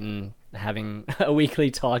point in having a weekly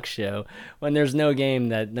talk show when there's no game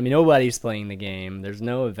nobody's playing the game. There's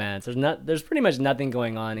no events. There's pretty much nothing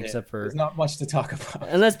going on except for There's not much to talk about.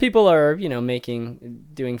 unless people are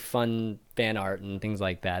doing fun fan art and things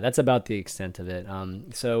like that. That's about the extent of it.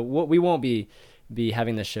 So we won't be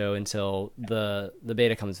having the show until the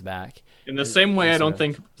beta comes back. in the same way, I don't so-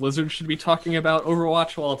 think Blizzard should be talking about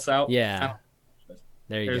Overwatch while it's out. Yeah,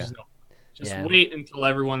 there you go. There's no. Just Yeah. wait until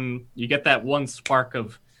you get that one spark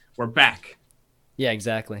of we're back. Yeah,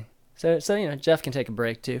 exactly. So Jeff can take a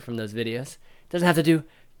break too from those videos. Doesn't have to do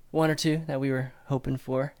 1 or 2 that we were hoping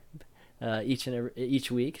for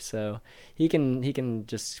each week. So he can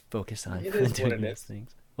just focus on It is what doing it those is.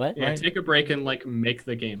 things. What? Yeah, Right. take a break and make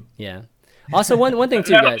the game. Yeah. Also, one thing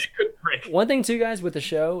too, That'll guys. be a good break. One thing too, guys, with the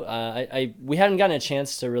show, we hadn't gotten a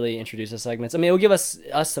chance to really introduce the segments. I mean, it'll give us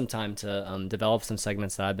some time to develop some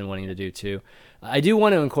segments that I've been wanting to do too. I do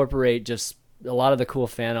want to incorporate just a lot of the cool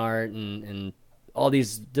fan art and all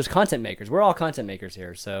these just content makers. We're all content makers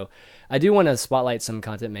here, so I do want to spotlight some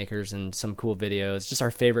content makers and some cool videos, just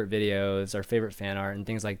our favorite videos, our favorite fan art, and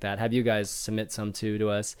things like that. Have you guys submit some to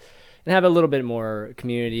us, and have a little bit more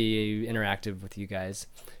community interactive with you guys.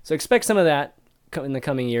 So expect some of that in the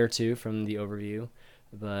coming year or two from the overview.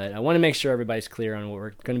 But I want to make sure everybody's clear on what we're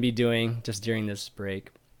going to be doing just during this break.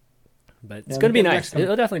 But it's going to be nice.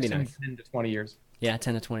 It'll definitely be nice. 10 to 20 years. Yeah,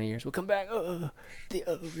 10 to 20 years. We'll come back. Oh, the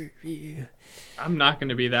overview. I'm not going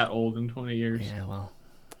to be that old in 20 years. Yeah, well,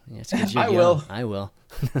 yeah, it's 'cause you're I young. will. I will.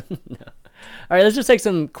 No. All right, let's just take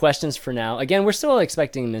some questions for now. Again, we're still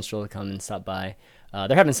expecting Minstrel to come and stop by.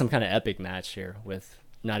 They're having some kind of epic match here with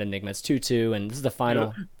Not Enigma. It's 2-2, and this is the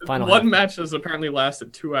final. One half. match has apparently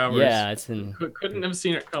lasted 2 hours. Yeah, it's been couldn't have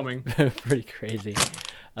seen it coming. pretty crazy.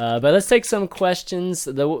 But let's take some questions.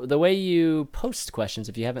 The way you post questions,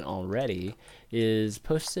 if you haven't already, is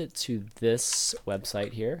post it to this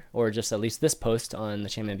website here, or just at least this post on the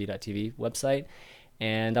ChanManV.tv website,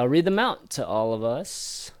 and I'll read them out to all of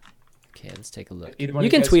us. Okay, let's take a look. You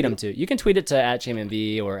can tweet them too. You can tweet it to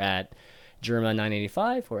 @ChanManV or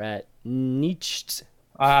 @Jerma985 or @Nietzsche.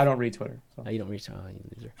 I don't read Twitter. So. You don't read Twitter. You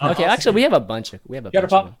loser. Okay, actually, we have a bunch of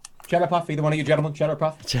Cheddar Puff, either one of you gentlemen. Cheddar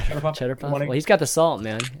Puff. Cheddar Puff. Well, he's got the salt,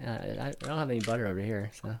 man. I don't have any butter over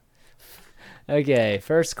here. So, okay,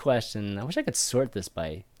 first question. I wish I could sort this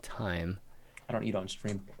by time. I don't eat on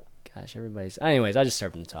stream. Gosh, everybody's. Anyways, I'll just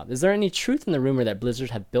start from the top. Is there any truth in the rumor that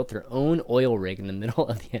Blizzard have built their own oil rig in the middle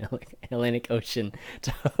of the Atlantic Ocean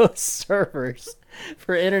to host servers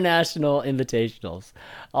for international invitationals?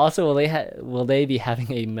 Also, will they be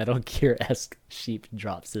having a Metal Gear-esque sheep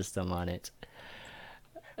drop system on it?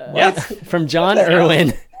 Yes. From John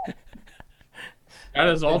Irwin. That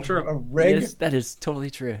is all true. A rig? Yes, that is totally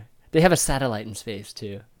true. They have a satellite in space,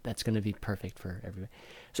 too. That's going to be perfect for everybody.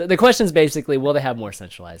 So the question is basically, will they have more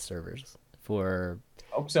centralized servers for...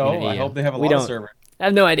 Hope so. I hope they have a lot of servers. I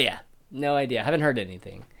have no idea. I haven't heard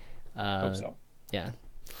anything. Hope so. Yeah.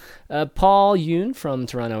 Paul Yoon from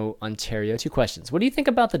Toronto, Ontario. 2 questions. What do you think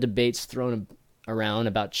about the debates thrown around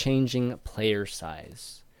about changing player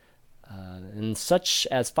size? And such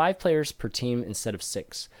as 5 players per team instead of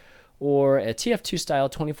 6. Or a TF2 style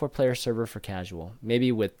 24-player server for casual.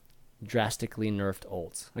 Maybe with drastically nerfed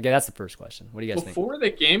ults. Okay, that's the first question. What do you guys think? Before the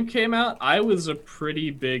game came out, I was a pretty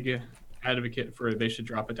big advocate for they should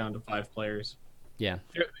drop it down to 5 players. Yeah.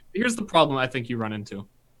 Here's the problem I think you run into.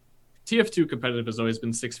 TF2 competitive has always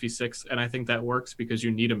been 6v6, and I think that works because you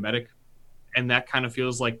need a medic, and that kind of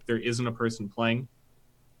feels like there isn't a person playing.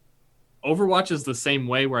 Overwatch is the same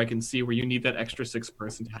way, where I can see where you need that extra 6th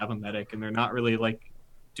person to have a medic, and they're not really like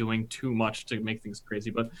doing too much to make things crazy.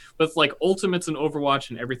 But it's like ultimates and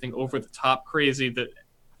Overwatch and everything over the top crazy, that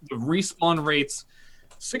the respawn rates,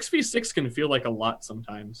 6v6 can feel like a lot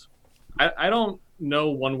sometimes. I don't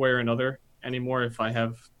know one way or another anymore if I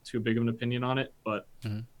have too big of an opinion on it, but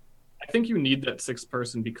I think you need that 6th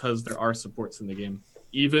person because there are supports in the game,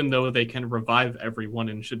 even though they can revive everyone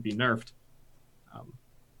and should be nerfed.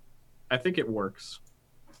 I think it works.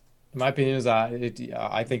 My opinion is I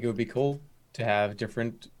think it would be cool to have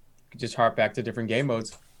different, just harp back to different game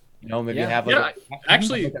modes. You know, maybe have like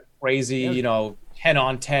a crazy,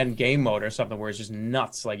 10-on-10 game mode or something where it's just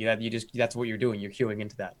nuts. Like that's what you're doing. You're queuing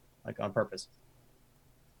into that like on purpose.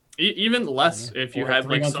 Even less if you had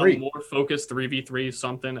like some more focused 3v3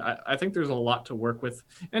 something. I think there's a lot to work with,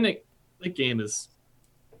 and the game is.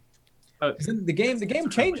 The game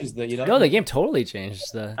changes No, the game totally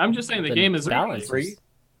changed. I'm just saying the game is balanced. Free.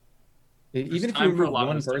 Even if you remove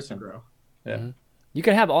one person, yeah. Mm-hmm. You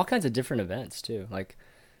could have all kinds of different events too, like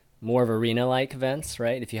more of arena-like events,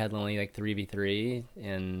 right? If you had only like 3v3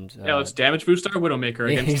 and let's damage boost our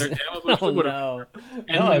Widowmaker against their damage boost Widowmaker.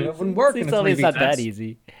 No, it wouldn't work. It's not that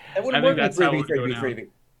easy. That wouldn't work in 3v3v3v.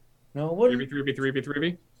 No, it wouldn't.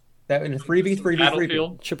 3v3v3v3v. That in 3v3v3v.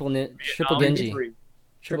 Battlefield. Triple Genji.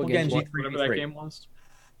 Triple Genji. Whatever that game was.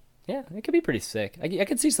 Yeah, it could be pretty sick. I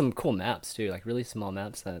could see some cool maps too, like really small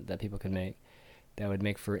maps that people could make. That would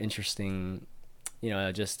make for interesting,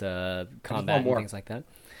 just combat and things like that.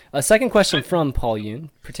 A second question from Paul Yoon,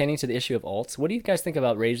 pertaining to the issue of ults. What do you guys think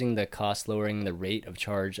about raising the cost, lowering the rate of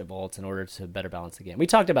charge of ults in order to better balance the game? We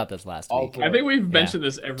talked about this last week. I think we've mentioned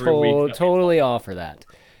this every week. Totally all for that.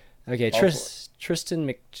 Okay, Tristan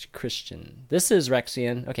McChristian. This is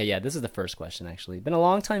Rexian. Okay, yeah, this is the first question, actually. Been a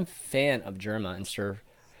long-time fan of Jerma and Ster.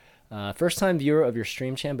 First-time viewer of your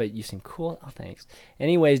stream, Chan, but you seem cool. Oh, thanks.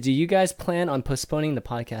 Anyways, do you guys plan on postponing the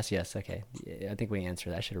podcast? Yes, okay. I think we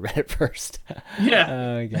answered that. I should have read it first. Yeah.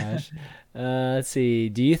 Oh, gosh. Let's see.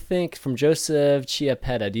 Do you think, from Joseph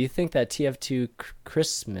Chiapetta, do you think that TF2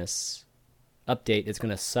 Christmas update is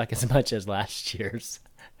going to suck as much as last year's?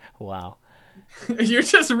 Wow. You're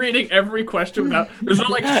just reading every question without. There's no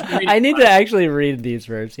like. I need to actually read these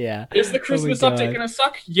first. Yeah. Is the Christmas update gonna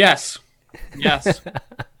suck? Yes.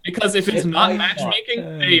 Because if it's not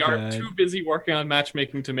matchmaking, they are too busy working on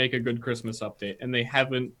matchmaking to make a good Christmas update, and they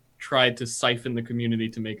haven't tried to siphon the community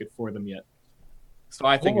to make it for them yet. So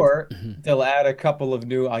I think, they'll add a couple of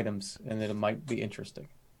new items, and it might be interesting.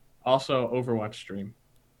 Also, Overwatch stream.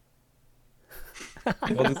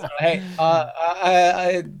 Hey,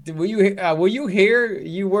 were you here?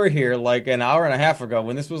 You were here like an hour and a half ago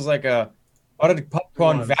when this was like a How did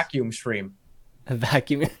popcorn was. vacuum stream? A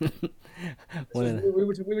vacuum. We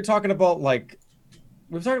were talking about like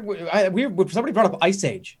somebody brought up Ice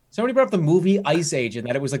Age. Somebody brought up the movie Ice Age and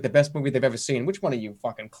that it was like the best movie they've ever seen. Which one of you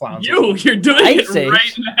fucking clowns? You're doing Ice it Age?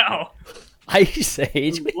 right now. Ice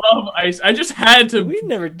Age. Love Ice. I just had to We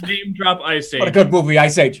never. name drop Ice Age. What a good movie,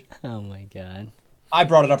 Ice Age. Oh my god. I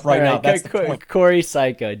brought it up right now. All That's the point. Corey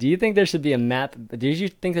Psycho. Do you think there should be a map? Do you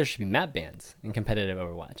think there should be map bans in competitive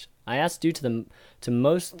Overwatch? I asked due to the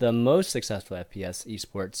most successful FPS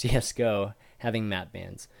esport CS:GO having map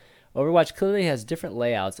bans. Overwatch clearly has different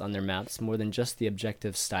layouts on their maps more than just the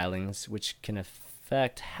objective stylings, which can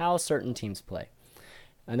affect how certain teams play.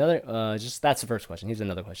 That's the first question. Here's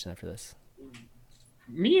another question after this.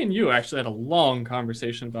 Me and you actually had a long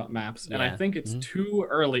conversation about maps, and I Yeah. think it's too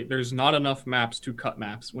early. There's not enough maps to cut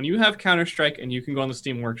maps. When you have Counter-Strike and you can go on the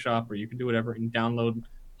Steam Workshop or you can do whatever and download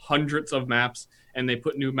hundreds of maps, and they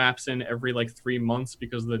put new maps in every like 3 months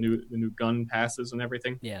because of the new gun passes and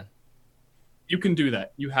everything. Yeah. You can do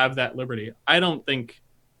that. You have that liberty. I don't think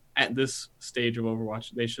at this stage of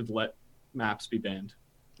Overwatch they should let maps be banned.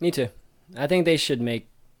 Me too. I think they should make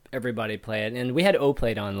everybody play it. And we had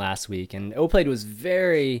O-Played on last week, and O-Played was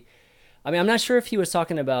very... I mean, I'm not sure if he was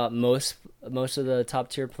talking about most of the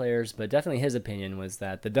top-tier players, but definitely his opinion was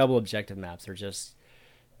that the double objective maps are just...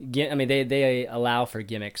 I mean, they allow for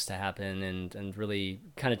gimmicks to happen and really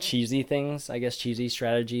kind of cheesy things, I guess, cheesy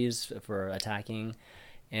strategies for attacking.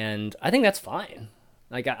 And I think that's fine.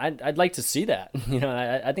 Like, I'd like to see that. You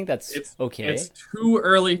know, I think that's okay. It's too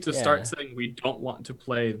early to start saying we don't want to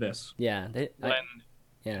play this. Yeah.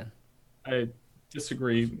 Yeah. I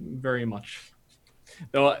disagree very much.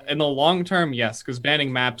 Though in the long term, yes, because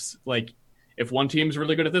banning maps, like, if one team's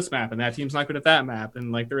really good at this map and that team's not good at that map,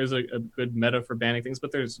 and like there is a good meta for banning things,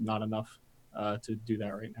 but there's not enough to do that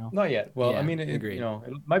right now. Not yet. Well, Yeah, I mean, agreed.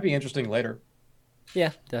 it might be interesting later.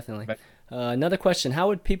 Yeah, definitely. But- Another question: how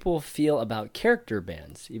would people feel about character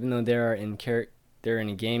bans, even though they're in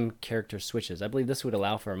game character switches? I believe this would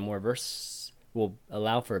allow for a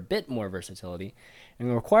bit more versatility,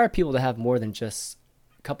 and require people to have more than just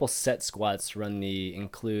a couple set squads to run the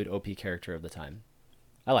include OP character of the time.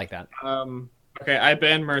 I like that. Okay, I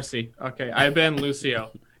ban Mercy. Okay, I ban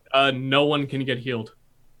Lucio. No one can get healed.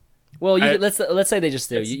 Well, let's say they just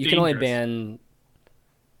do. You can only dangerous. ban.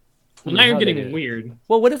 Well, now you're How they getting do it. weird.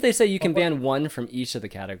 Well, what if they say you can ban one from each of the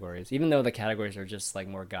categories, even though the categories are just like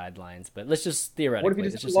more guidelines? But let's just theoretically. What if you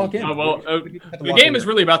let's just say lock you in? can- The game is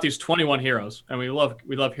really about these 21 heroes, and we love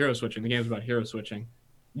hero switching. The game's about hero switching.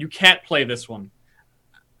 You can't play this one.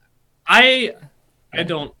 I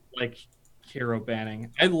don't like hero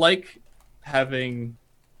banning. I like having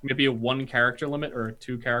maybe a 1 character limit or a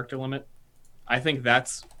 2 character limit. I think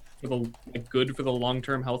that's good for the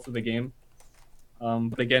long-term health of the game.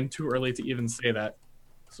 But again, too early to even say that.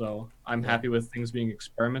 So I'm happy with things being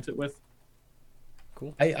experimented with.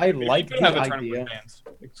 Cool. I like You could the have a tournament idea. with bans.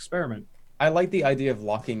 Experiment. I like the idea of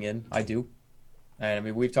locking in. I do. And I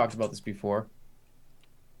mean, we've talked about this before.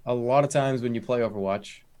 A lot of times when you play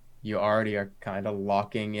Overwatch, you already are kind of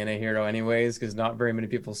locking in a hero anyways, because not very many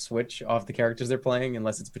people switch off the characters they're playing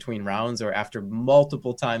unless it's between rounds or after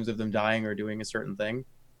multiple times of them dying or doing a certain thing.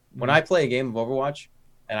 When I play a game of Overwatch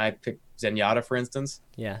and I pick Zenyatta, for instance,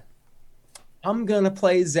 Yeah. I'm going to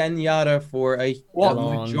play Zenyatta for a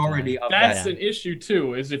long majority time. of That's that. an issue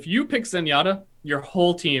too. Is if you pick Zenyatta, your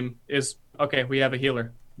whole team is okay. We have a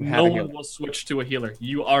healer. No one will switch to a healer.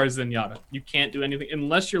 You are Zenyatta. You can't do anything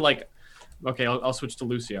unless you're like, okay, I'll switch to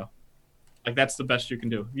Lucio. Like that's the best you can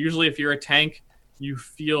do. Usually, if you're a tank, you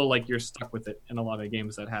feel like you're stuck with it in a lot of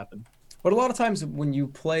games that happen. But a lot of times when you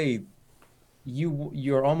play,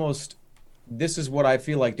 you're almost, this is what I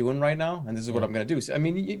feel like doing right now, and this is what I'm going to do. So, I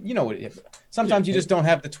mean, you know, sometimes you just don't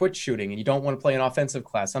have the twitch shooting, and you don't want to play an offensive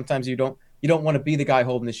class. Sometimes you don't want to be the guy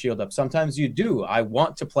holding the shield up. Sometimes you do. I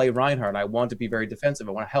want to play Reinhardt. I want to be very defensive.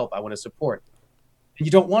 I want to help. I want to support. And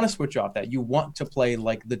you don't want to switch off that. You want to play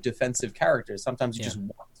like the defensive characters. Sometimes you just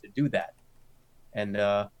want to do that. And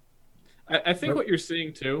I think what you're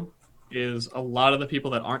seeing too is a lot of the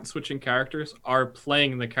people that aren't switching characters are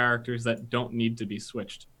playing the characters that don't need to be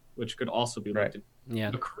switched, which could also be Right. looked at.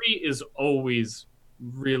 Yeah. McCree is always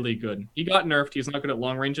really good. He got nerfed. He's not good at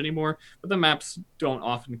long range anymore, but the maps don't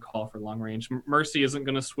often call for long range. Mercy isn't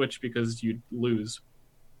going to switch because you'd lose.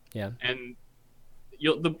 Yeah. And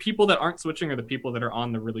the people that aren't switching are the people that are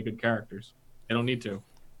on the really good characters. They don't need to.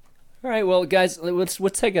 All right, well, guys, let's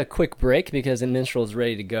take a quick break because Ministrel is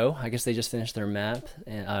ready to go. I guess they just finished their map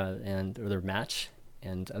or their match,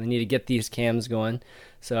 and I need to get these cams going.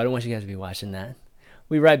 So I don't want you guys to be watching that.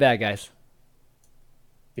 We'll be right back, guys.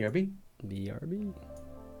 BRB. BRB.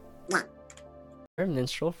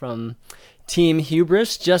 Minstrel from Team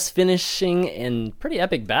Hubris, just finishing in pretty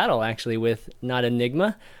epic battle actually with Not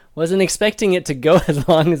Enigma. Wasn't expecting it to go as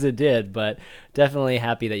long as it did, but definitely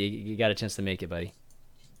happy that you got a chance to make it, buddy.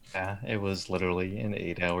 Yeah, it was literally an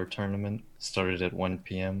 8-hour tournament. Started at 1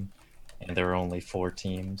 p.m. and there were only 4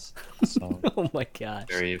 teams, so Oh my gosh.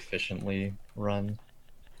 very efficiently run.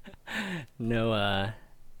 No,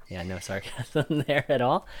 no sarcasm there at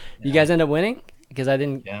all. You guys end up winning? Because I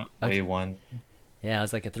didn't. Yeah, Okay. we won. Yeah, it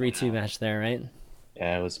was like a 3-2 match there, right?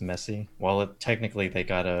 Yeah, it was messy. Well, technically they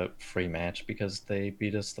got a free match because they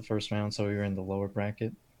beat us the first round, so we were in the lower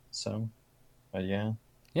bracket. So, but yeah.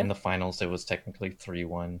 Yeah. In the finals, it was technically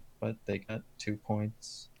 3-1, but they got 2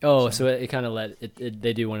 points. Oh, so it kind of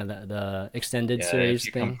they do one of the extended Yeah, series if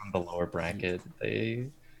you thing. come from the lower bracket,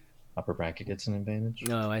 upper bracket gets an advantage.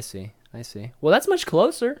 Oh, I see. Well, that's much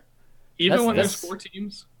closer. Even when there's that's- 4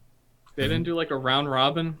 teams, they didn't do like a round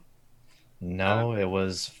robin. No, it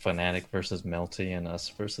was Fnatic versus Melty and us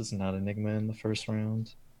versus Not Enigma in the first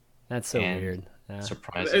round. That's so And weird. Yeah.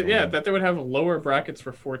 Surprisingly, Yeah, that they would have lower brackets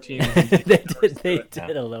for 4 teams. they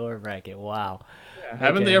did a lower bracket. Wow. Yeah,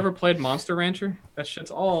 haven't they Okay. ever played Monster Rancher? That shit's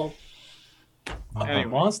all. Anyway.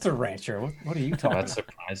 Monster Rancher. What are you talking but about?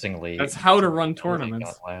 surprisingly, That's how to run Melty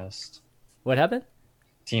tournaments. got last. What happened?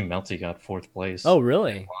 Team Melty got 4th place. Oh,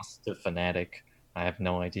 really? Lost to Fnatic. I have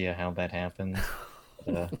no idea how that happened.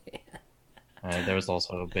 But, there was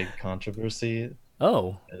also a big controversy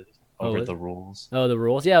Oh. over Oh, the rules. Oh, the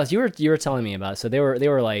rules. Yeah, you were telling me about it. So they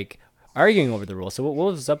were like arguing over the rules. So what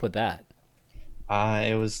was up with that?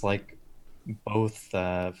 It was like both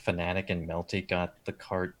Fnatic and Melty got the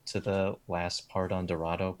cart to the last part on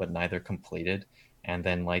Dorado, but neither completed. And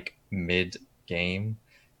then like mid game,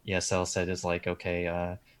 ESL said is like,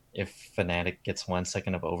 okay, if Fnatic gets 1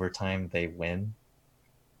 second of overtime, they win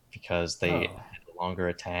because they Oh. had a longer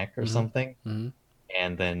attack or Mhm. something. Mm-hmm.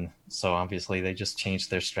 And then, so obviously they just changed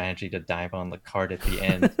their strategy to dive on the cart at the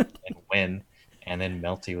end and win. And then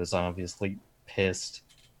Melty was obviously pissed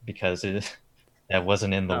because that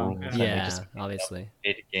wasn't in the Oh, rules. yeah. And they Yeah, just obviously.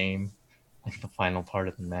 played a game in the final part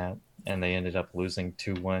of the map. And they ended up losing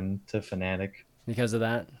 2-1 to Fnatic. Because of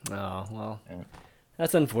that? Oh, well, Yeah.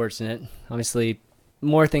 that's unfortunate. Obviously,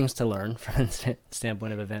 more things to learn from the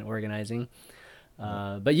standpoint of event organizing.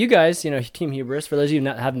 But you guys, Team Hubris, for those of you who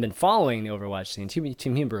haven't been following the Overwatch scene,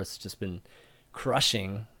 Team Hubris has just been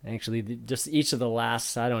crushing. Actually, just each of the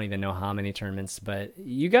last, I don't even know how many tournaments, but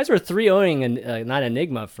you guys were 3-0ing Not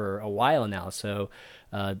Enigma for a while now. So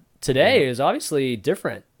today is obviously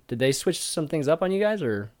different. Did they switch some things up on you guys,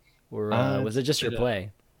 or was it just your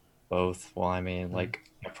play? Both. Well, I mean, like,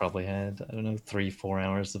 I probably had, I don't know, 3-4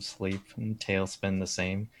 hours of sleep, and Tailspin the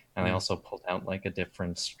same. And I also pulled out, like, a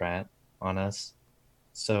different strat on us.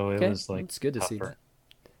 So it was, like, it's good to see tougher.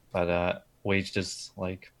 that. But Wage just,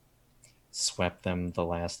 like, swept them the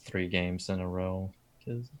last 3 games in a row.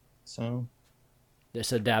 So,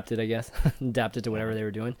 Just adapted, I guess. Adapted to whatever they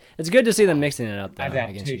were doing. It's good to see them mixing it up though,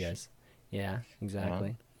 against you Adaptation. guys. Yeah,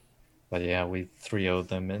 exactly. but yeah, we 3-0'd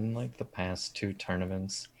them in, like, the past 2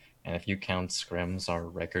 tournaments. And if you count scrims, our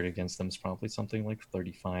record against them is probably something like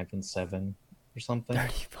 35-7 or something.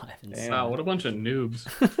 35 and Damn. Wow, what a bunch of noobs.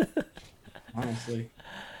 Honestly.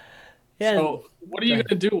 Yeah. So what are you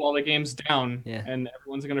gonna do while the game's down? Yeah. And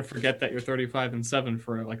everyone's gonna forget that you're 35-7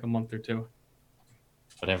 for like a month or 2.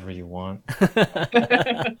 Whatever you want.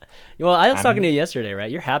 Well, I was talking to you yesterday,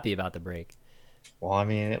 right? You're happy about the break. Well, I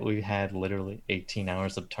mean, we had literally 18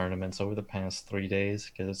 hours of tournaments over the past 3 days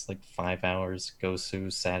because it's like 5 hours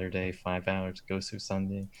Gosu Saturday, 5 hours Gosu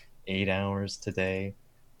Sunday, 8 hours today.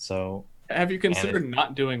 So, Have you considered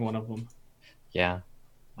not doing one of them? yeah,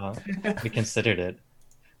 we considered it.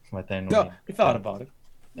 But then No, we thought about it.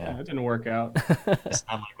 Yeah, it didn't work out. it's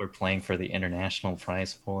not like we're playing for the international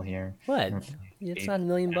prize pool here. What? We're playing It's 8 not $1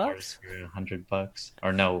 million hours for $100.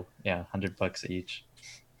 Or no, yeah, $100 each.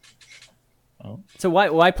 Oh, So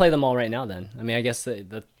why play them all right now then? I mean, I guess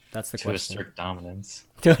that's the to question. assert dominance.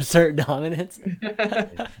 To assert dominance,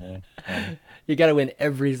 Yeah. you got to win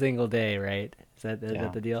every single day, right? Is that Yeah.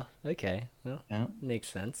 the deal? Okay, well, Yeah. makes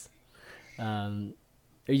sense.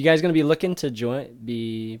 Are you guys going to be looking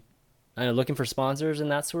to looking for sponsors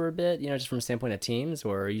and that sort of bit? Just from a standpoint of teams,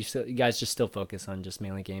 or are you guys just still focus on just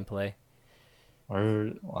mainly gameplay?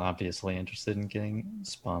 We're obviously interested in getting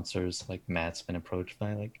sponsors. Like Matt's been approached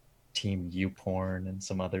by like Team YouPorn and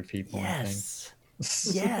some other people. Yes. I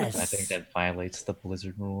think. Yes. I think that violates the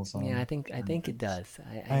Blizzard rules. Yeah, I think it does.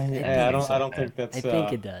 I don't think that's. I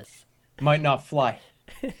think it does. Might not fly.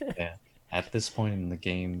 Yeah. At this point in the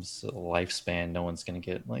game's lifespan, no one's gonna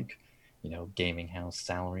get gaming house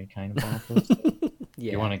salary kind of offers.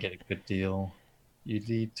 Yeah. You want to get a good deal. You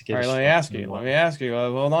need to get. All right, a let me shot ask in you. the Let wall. me ask you.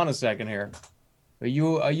 Hold on a second here. Are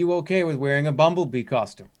you okay with wearing a bumblebee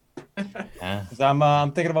costume? Yeah, 'Cause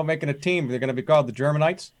I'm thinking about making a team. They're gonna be called the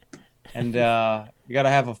Germanites, and you gotta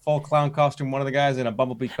have a full clown costume one of the guys and a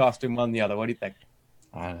bumblebee costume on the other. What do you think?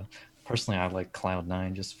 I personally I like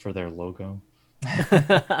Cloud9 just for their logo.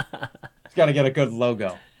 It's gotta get a good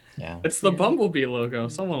logo. Yeah, It's the Bumblebee logo.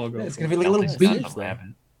 Someone will go. It's for gonna be it. like a little Celtics bee. got the Seriously. rabbit.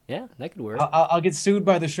 Yeah, that could work. I'll get sued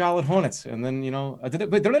by the Charlotte Hornets, and then but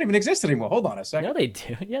they don't even exist anymore. Hold on a second. No, they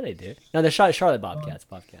do. Yeah, they do. No, they're Charlotte Bobcats.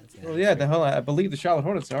 Bobcats. Yeah, Well, yeah, the hell, I believe the Charlotte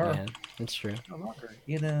Hornets are yeah, that's true. no longer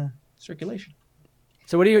in circulation.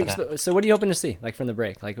 So what do you? But, So what are you hoping to see, like from the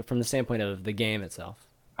break, like from the standpoint of the game itself?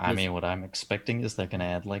 I mean, what I'm expecting is they're gonna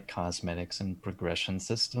add like cosmetics and progression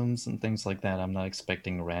systems and things like that. I'm not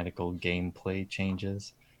expecting radical gameplay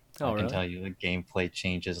changes. Oh, I can really? tell you the gameplay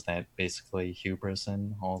changes that basically Hubris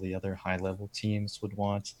and all the other high-level teams would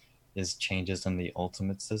want is changes in the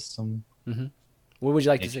ultimate system. What would you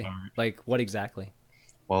like to see? HR. Like what exactly?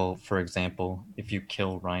 Well, for example, if you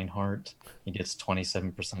kill Reinhardt, he gets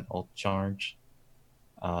 27% ult charge.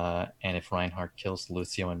 And if Reinhardt kills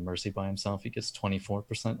Lucio and Mercy by himself, he gets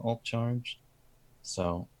 24% ult charge.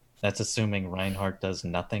 So that's assuming Reinhardt does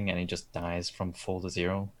nothing and he just dies from full to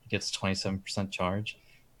zero. He gets 27% charge.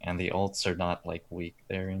 And the ults are not like weak,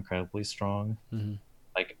 they're incredibly strong. Mhm.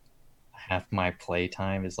 Like half my play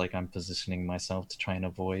time is like I'm positioning myself to try and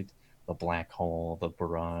avoid the black hole, the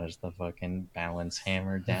barrage, the fucking balance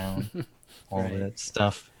hammer down, all Right. that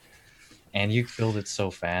stuff. And you build it so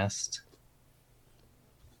fast.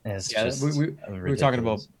 It's Yeah, just we were talking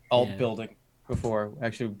about ridiculous. alt Yeah. building before.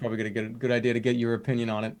 Actually, we're probably gonna get a good idea to get your opinion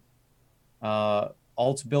on it.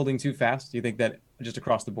 Alt building too fast? Do you think that just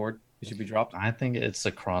across the board it should be dropped? I think it's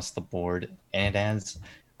across the board, and it adds.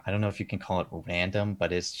 I don't know if you can call it random,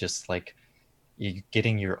 but it's just like you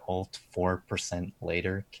getting your ult 4%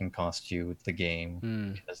 later can cost you the game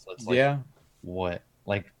Hmm. because it's like Yeah, what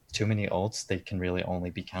like too many ults they can really only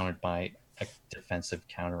be countered by a defensive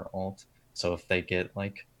counter ult. So if they get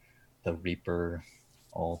like the Reaper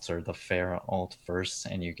ult or the Pharah ult first,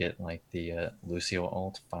 and you get like the Lucio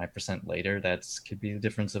ult 5% later, that's could be the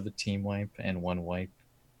difference of a team wipe, and one wipe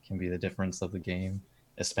can be the difference of the game,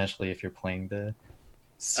 especially if you're playing the.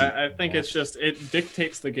 I think it's just it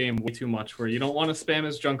dictates the game way too much. Where you don't want to spam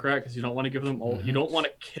as Junkrat because you don't want to give them ult. You don't want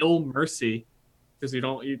to kill Mercy because you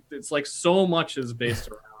don't. It's like so much is based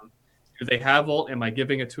around. Do they have ult? Am I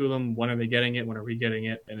giving it to them? When are they getting it? When are we getting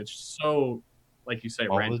it? And it's so, like you say,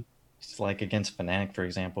 random. It's like against Fnatic, for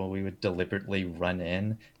example, we would deliberately run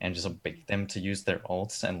in and just bait them to use their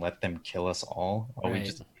ults and let them kill us all, or we Right.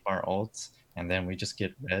 just keep our ults and then we just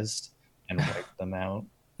get rezzed and wipe them out.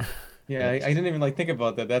 yeah. I didn't even like think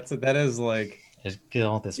about that. That is like Just get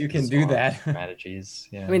all this. You can do bizarre that. strategies.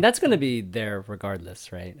 Yeah. I mean, that's going to be there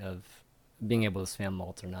regardless, right? Of being able to spam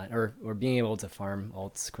ults or not, or being able to farm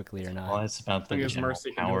ults quickly or not. well, it's about the Because general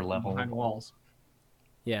Mercy can do power it from level. behind walls.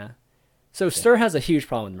 Yeah. So Ster has a huge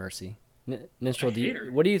problem with Mercy. Minstrel, I hate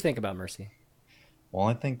her. what do you think about Mercy? Well,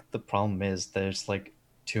 I think the problem is there's like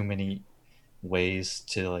too many ways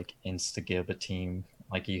to like insta-gib a team.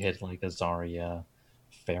 Like you hit like a Zarya,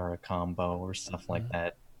 Pharah combo or stuff like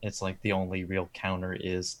that. It's like the only real counter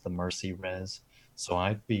is the Mercy res. So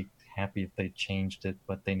I'd be happy if they changed it,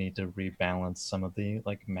 but they need to rebalance some of the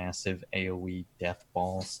like massive AoE death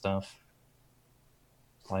ball stuff.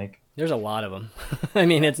 Like There's a lot of them. I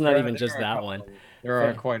mean, it's not There- even there just are a that couple. one. There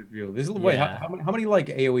are quite a few. Wait, Yeah. how many like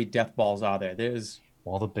AOE death balls are there? There's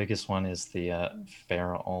well, the biggest one is the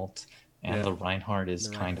Pharah ult, and Yeah. the Reinhardt is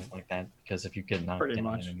The kind of like that because if you get knocked Pretty down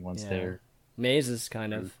much. and once Yeah. they're Maze is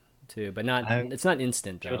kind of too, but not. I- It's not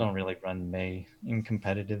instant people though. don't really run Mei in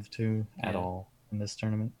competitive too at Yeah. all in this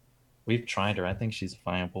tournament. We've tried her. I think she's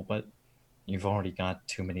viable, but you've already got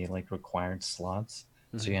too many like required slots,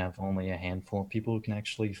 so you have only a handful of people who can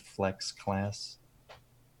actually flex class.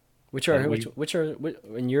 Which are And which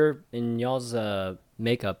are in y'all's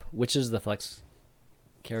makeup? Which is the flex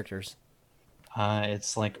characters?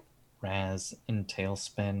 It's like Raz and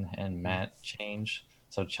Tailspin and Matt change.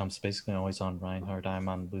 So Chump's basically always on Reinhardt. I'm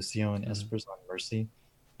on Lucio and Esper's on Mercy.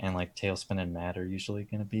 And like Tailspin and Matt are usually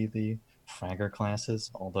going to be the fragger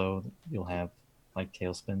classes, although you'll have like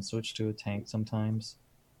Tailspin switch to a tank sometimes.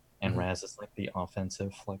 And Raz is like the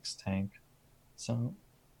offensive flex tank. So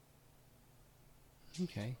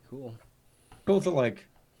Okay, cool. cool to like.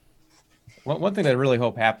 One thing that I really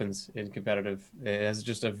hope happens in competitive as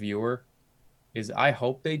just a viewer is I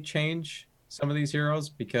hope they change some of these heroes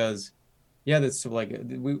because, yeah, that's like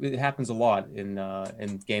it happens a lot in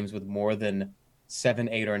games with more than 7,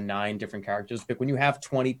 8, or 9 different characters. But when you have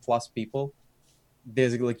 20 plus people,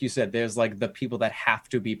 there's, like you said, there's like the people that have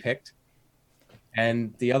to be picked,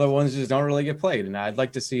 and the other ones just don't really get played. And I'd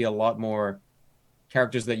like to see a lot more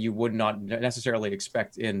characters that you would not necessarily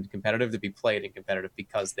expect in competitive to be played in competitive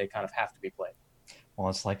because they kind of have to be played. Well,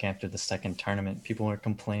 it's like after the second tournament, people were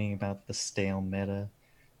complaining about the stale meta.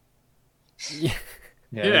 Yeah.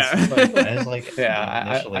 Yeah. It's like Yeah,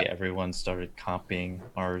 initially everyone started copying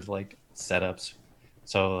our like setups.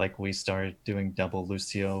 So like we started doing double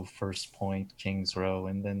Lucio, first point, King's Row,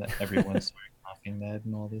 and then everyone started copying that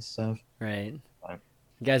and all this stuff. Right. But,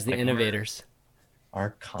 You guys, the like, innovators.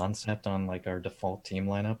 our concept on like our default team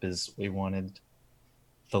lineup is we wanted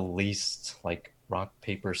the least like rock,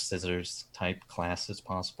 paper, scissors type class as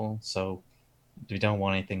possible. So we don't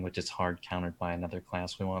want anything which is hard countered by another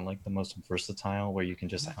class. We want like the most versatile where you can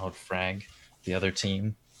just out frag the other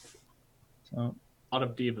team. So A lot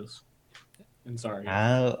of divas. And sorry.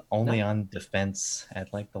 only on defense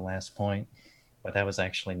at like the last point, but that was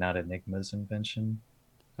actually not Enigma's invention.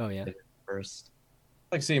 Oh yeah. First,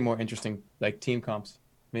 I'd like seeing more interesting like team comps.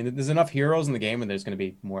 I mean, there's enough heroes in the game, and there's going to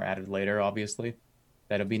be more added later, obviously.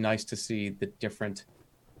 That'd be nice to see the different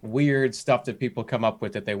weird stuff that people come up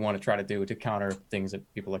with that they want to try to do to counter things that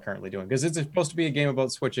people are currently doing. Because it's supposed to be a game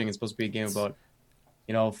about switching. It's supposed to be a game about,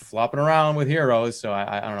 flopping around with heroes. So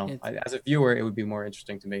I don't know. As a viewer, it would be more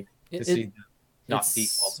interesting to me to see not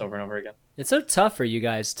defaults over and over again. It's so tough for you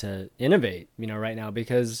guys to innovate, right now,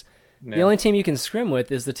 because the Yeah. only team you can scrim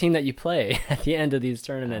with is the team that you play at the end of these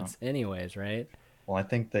tournaments anyways, right? well, I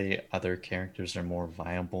think the other characters are more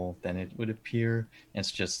viable than it would appear. It's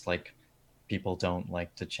just like people don't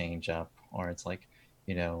like to change up, or it's like,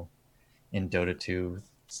 in Dota 2,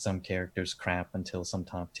 some characters crap until some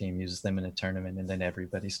top team uses them in a tournament, and then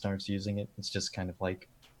everybody starts using it. It's just kind of like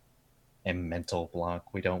a mental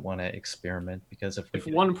block. We don't want to experiment because if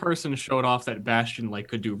one person showed off that Bastion like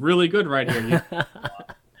could do really good right here,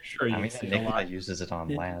 sure you I mean, see a Enigma lot. uses it on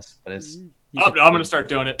last, but it's I'm gonna start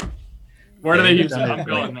doing it. Where do they use it? done it, I'm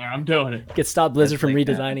going there. I'm doing it. Could stop Blizzard It's from like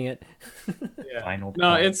that. redesigning it. Yeah. final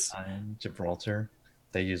No, point it's on Gibraltar.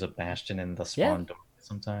 They use a Bastion in the spawn door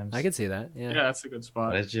sometimes. I could see that. Yeah. yeah, that's a good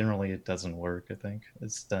spot. But it doesn't work. I think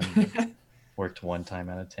it's done worked one time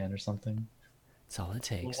out of 10 or something. That's all it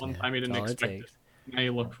takes. One man. time you didn't That's all it expect it. takes. Now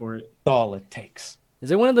you look for it. That's all it takes. Is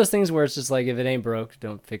it one of those things where it's just like, if it ain't broke,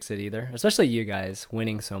 don't fix it either? Especially you guys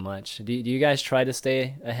winning so much. Do you guys try to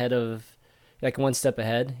stay ahead of, like, one step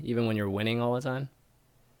ahead, even when you're winning all the time?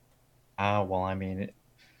 Well, I mean,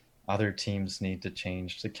 other teams need to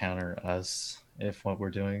change to counter us if what we're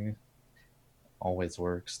doing always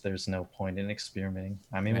works. There's no point in experimenting.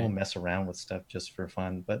 I mean, Right. we'll mess around with stuff just for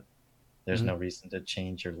fun, but there's no reason to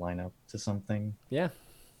change your lineup to something Yeah.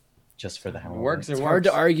 just for the hell It of it. works. It's hard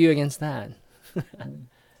to argue against that.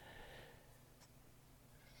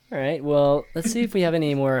 All right. Well, let's see if we have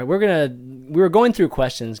any more. We were going through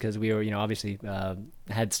questions because we were, obviously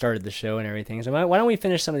had started the show and everything. So why don't we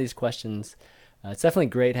finish some of these questions? It's definitely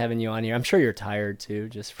great having you on here. I'm sure you're tired too,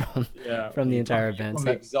 just from the entire event. I'm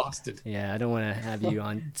So, exhausted. yeah, I don't want to have you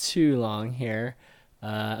on too long here.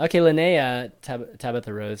 Okay, Linnea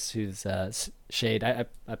Tabitha Rose, who's Shade. I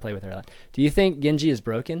play with her a lot. Do you think Genji is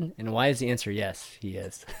broken? And why is the answer yes? He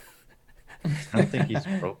is. I don't think he's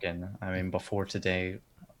broken. I mean, before today,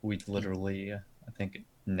 we literally, I think,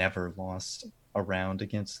 never lost a round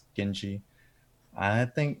against Genji. I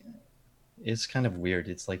think it's kind of weird.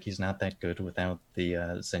 It's like he's not that good without the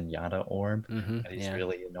Zenyatta orb, but he's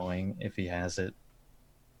really annoying if he has it.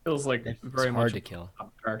 Feels like It's very hard much to a kill.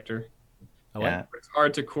 top character. Oh, Yeah, what? It's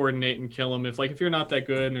hard to coordinate and kill him. If you're not that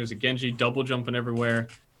good and there's a Genji double jumping everywhere,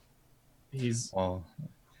 he's well,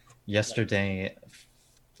 yesterday,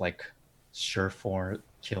 like, Surefour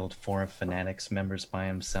killed 4 of Fnatic's members by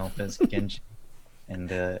himself as Genji in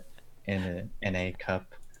the NA Cup,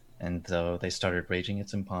 and though they started raging,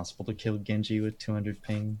 it's impossible to kill Genji with 200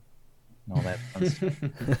 ping and all that fun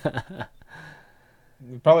stuff.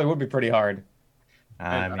 It probably would be pretty hard.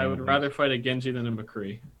 I would rather fight a Genji than a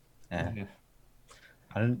McCree. Yeah.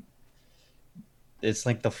 I don't. It's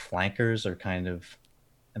like the flankers are kind of,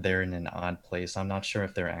 they're in an odd place. I'm not sure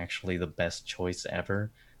if they're actually the best choice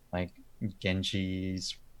ever. Like,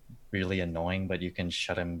 Genji's really annoying, but you can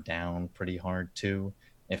shut him down pretty hard too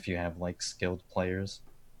if you have like skilled players.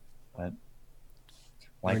 But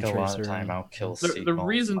like a lot of time, I'll kill. The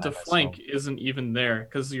reason to flank isn't even there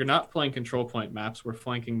because you're not playing control point maps where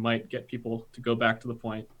flanking might get people to go back to the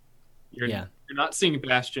point. You're not seeing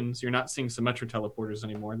bastions. You're not seeing Symmetra teleporters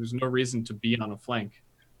anymore. There's no reason to be on a flank.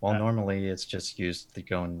 Well, normally it's just used to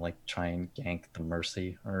go and like try and gank the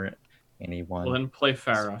Mercy or anyone. Well, then play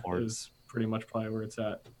Pharah is pretty much probably where it's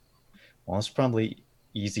at. Well, it's probably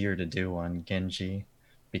easier to do on Genji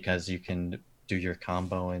because you can do your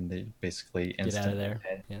combo and they basically Get out of there.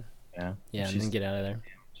 dead. Yeah. Yeah. Yeah, and She's- then get out of there.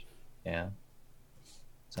 Yeah.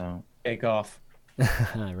 So Take off.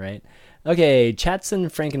 Right. Okay, Chatson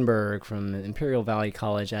Frankenberg from Imperial Valley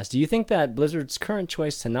College asked, do you think that Blizzard's current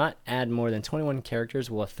choice to not add more than 21 characters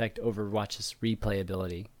will affect Overwatch's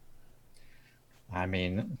replayability? I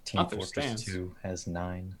mean, Team Not their Fortress stance. 2 has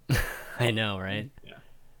 9. I know, right? Yeah.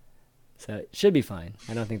 So it should be fine.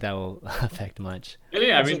 I don't think that will affect much.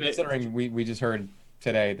 Yeah, I Also, mean, considering we just heard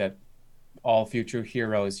today that all future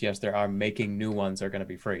heroes, yes, there are making new ones, are going to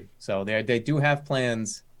be free. So they do have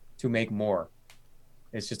plans to make more.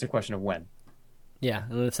 It's just a question of when. Yeah,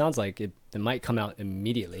 and it sounds like it might come out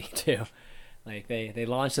immediately too. Like they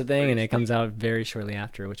launch the thing and it comes out very shortly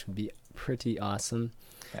after, which would be pretty awesome.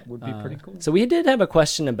 That would be pretty cool. So we did have a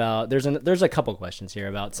question about there's a couple questions here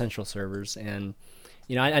about central servers, and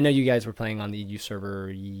I know you guys were playing on the EU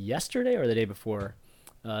server yesterday or the day before,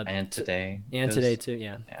 And today. and 'cause- today too.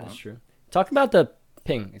 Yeah, Yeah. that's true. Talk about the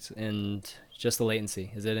ping and just the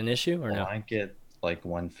latency. Is it an issue or Well, no? I get like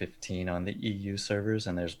 115 on the EU servers,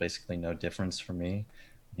 and there's basically no difference for me.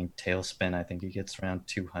 I think Tailspin, I think he gets around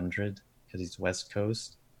 200 because he's West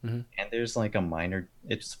Coast. Mhm. And there's like a minor,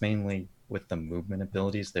 it's mainly with the movement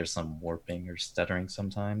abilities. There's some warping or stuttering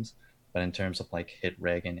sometimes. But in terms of like hit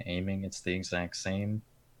reg and aiming, it's the exact same.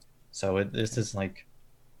 So this is like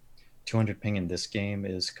 200 ping in this game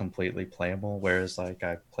is completely playable. Whereas like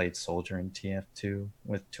I played Soldier in TF2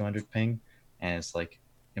 with 200 ping, and it's like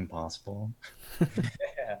impossible.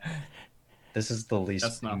 Yeah. This is the least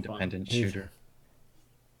That's not fun. independent Easy. shooter.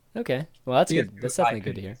 Okay, well that's Yeah, good. That's definitely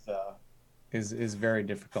good to hear. Is very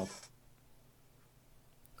difficult.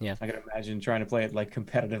 Yeah. I can imagine trying to play it like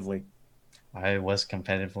competitively. I was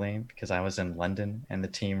competitively because I was in London and the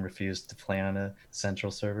team refused to play on a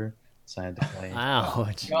central server, so I had to play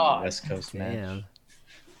Ouch. God. West Coast match. Damn.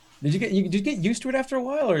 Did you get used to it after a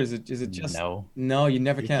while, or is it just No, you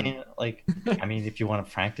never you can. can't, like. I mean, if you want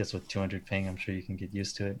to practice with 200 ping, I'm sure you can get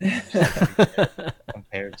used to it.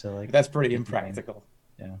 Compared to like That's pretty 50 ping. impractical.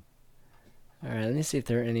 Yeah. All right, let me see if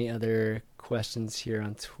there are any other questions here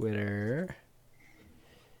on Twitter.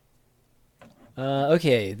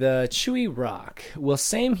 Okay, the Chewy Rock. Will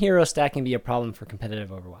same hero stacking be a problem for competitive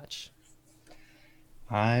Overwatch?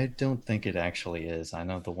 I don't think it actually is. I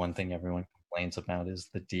know the one thing everyone complains about is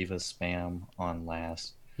the diva spam on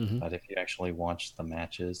last, Mhm. but if you actually watch the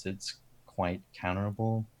matches, it's quite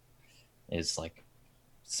counterable. It's like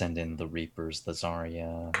send in the Reapers, the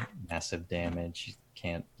Zarya, massive damage. You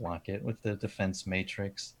can't block it with the defense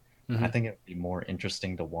matrix. Mhm. I think it would be more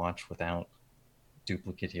interesting to watch without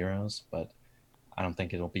duplicate heroes, but I don't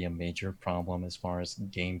think it'll be a major problem as far as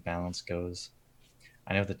game balance goes.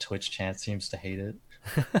 I know the Twitch chat seems to hate it.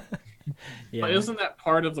 Yeah. But isn't that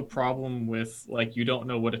part of the problem with like you don't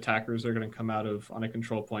know what attackers are going to come out of on a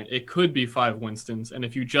control point? It could be 5 Winstons, and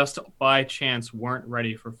if you just by chance weren't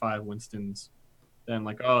ready for 5 Winstons, then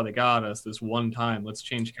like, oh, they got us this one time. Let's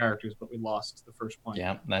change characters, but we lost the first point.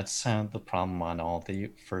 Yeah, that's the problem on all the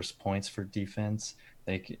first points for defense.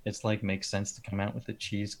 It's like makes sense to come out with a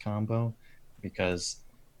cheese combo because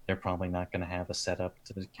they're probably not going to have a setup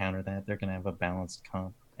to counter that. They're going to have a balanced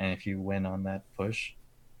comp, and if you win on that push,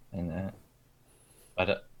 and but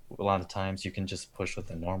a lot of times you can just push with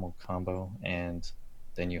a normal combo, and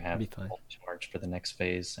then you have Be fine. full charge for the next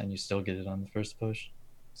phase, and you still get it on the first push.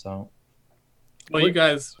 So Well, you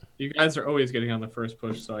guys are always getting on the first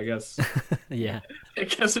push, so I guess Yeah.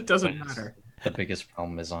 it doesn't matter. the biggest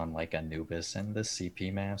problem is on like Anubis and the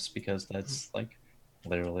CP maps because that's like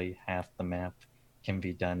literally half the map can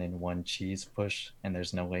be done in one cheese push, and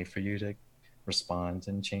there's no way for you to respond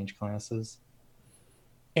and change classes.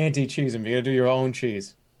 Anti-cheese, and you gotta do your own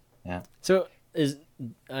cheese. So do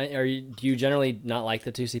you generally not like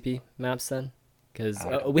the 2CP maps then? Because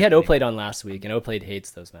I don't we had think Oplayed on last week, and Oplayed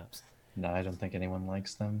hates those maps. No, I don't think anyone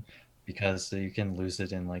likes them because you can lose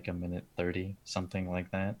it in like a minute 30, something like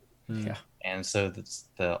that. Yeah. And so that's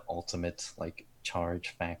the ultimate like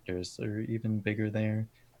charge factors are even bigger there.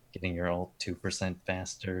 Getting your ult 2%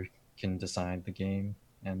 faster can decide the game,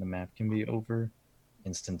 and the map can be over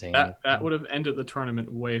instantaneously. That would have ended the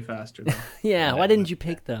tournament way faster though. Yeah, Yeah. why didn't you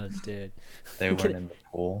pick those, dude? They weren't in the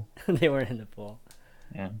pool. They weren't in the pool.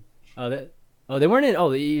 Yeah. They weren't in.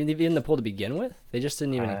 Oh, even in the pool to begin with. They just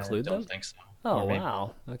didn't even include I don't them. think so. Oh Or maybe-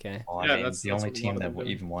 wow. Okay. Well, I Yeah, mean, that's the only what a team lot that of them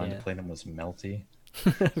do. even wanted Yeah. to play them was Melty,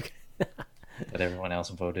 Okay. but everyone else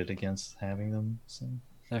voted against having them. So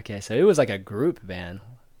Okay, so it was like a group ban.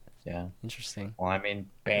 yeah. Interesting. Well, I mean,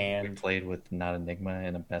 we Banned. played with Not Enigma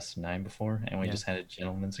in a best of 9 before, and we Yeah. just had a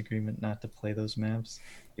gentleman's agreement not to play those maps,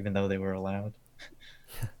 even though they were allowed.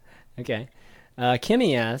 Okay.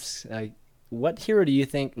 Kimmy asks, what hero do you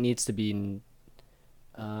think needs to be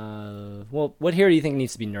what hero do you think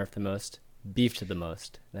needs to be nerfed the most, beefed the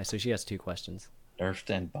most? So she has 2 questions. Nerfed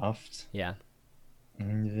and buffed. Yeah.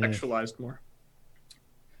 Sexualized more.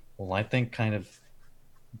 Well, I think kind of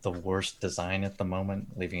the worst design at the moment,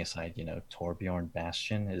 leaving aside, Torbjorn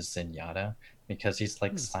Bastion, is Zenyatta, because he's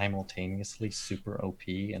like simultaneously super OP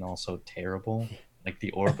and also terrible. Like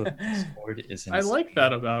the Orb of Discord is insane. I like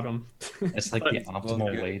that about him. It's like the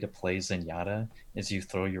optimal way to play Zenyatta is you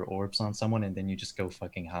throw your orbs on someone and then you just go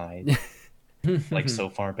fucking hide. Like so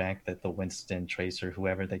far back that the Winston, Tracer,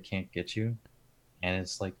 whoever, they can't get you. And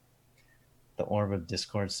it's like the Orb of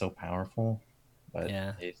Discord is so powerful, but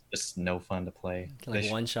it's just no fun to play. You can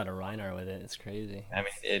like one-shot a Reinhardt with it. It's crazy. I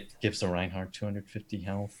mean, it gives a Reinhardt 250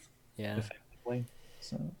 health effectively.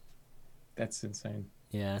 So That's insane.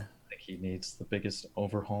 Yeah. I think he needs the biggest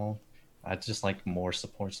overhaul. I'd just like more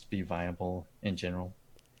supports to be viable in general.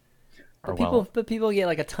 But people get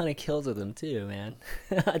like a ton of kills with them too, man.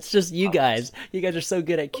 It's just you guys. You guys are so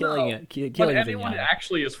good at killing But anyone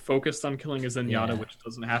actually is focused on killing a Zenyatta, which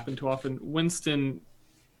doesn't happen too often. Winston,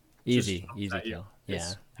 easy kill.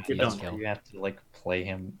 Yeah. That's why you have to like play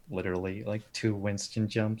him literally like 2 Winston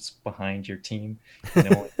jumps behind your team.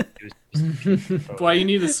 That's why you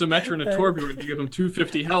need a Symmetra and a Torbjorn to give him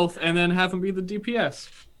 250 health and then have him be the DPS.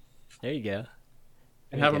 There you go.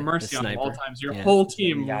 And have a Mercy on him all times. Your whole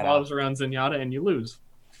team revolves around Zenyatta and you lose.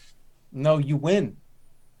 No, you win.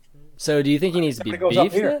 So do you think he needs to be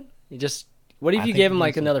beefed then? What if you gave him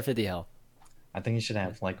like another 50 health? I think he should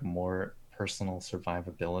have like more personal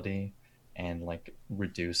survivability and like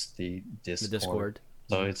reduce the Discord.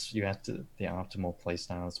 So the optimal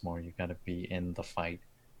playstyle is more you gotta be in the fight,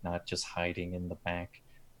 not just hiding in the back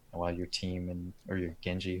while your team or your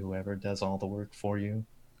Genji, whoever, does all the work for you.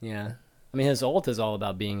 Yeah. I mean, his ult is all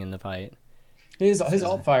about being in the fight. His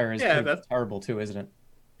ult fire is that's terrible too, isn't it?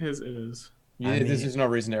 It is. There's no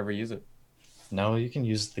reason to ever use it. No, you can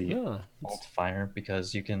use the ult fire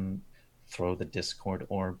because you can throw the Discord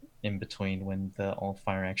orb in between when the ult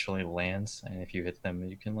fire actually lands, and if you hit them,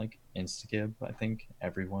 you can like insta-gib, I think,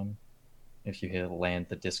 everyone. If you land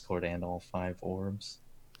the Discord and all 5 orbs.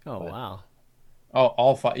 Wow. Oh,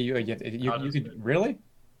 all 5. You could really?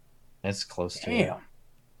 It's close to Damn. it.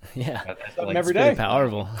 Yeah. Something every day.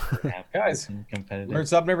 Powerful. Guys, competitive. learn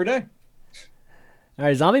something every day. All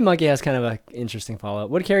right, Zombie Monkey has kind of an interesting follow-up.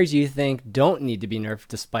 What carries do you think don't need to be nerfed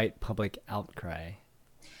despite public outcry?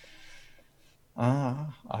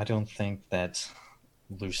 I don't think that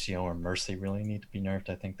Lucio or Mercy really need to be nerfed.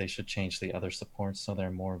 I think they should change the other supports so they're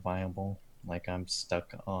more viable. Like, I'm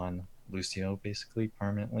stuck on Lucio basically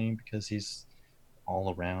permanently because he's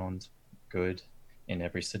all around good in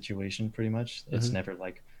every situation pretty much. It's never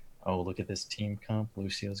like, oh, look at this team comp,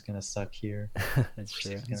 Lucio's gonna suck here. That's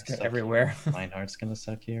true. He's everywhere. Reinhardt's gonna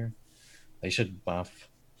suck here. They should buff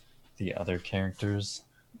the other characters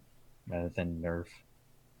rather than nerf.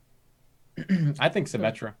 I think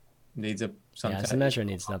Symmetra needs some. Yeah, Symmetra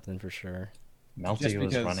needs something for sure. Melty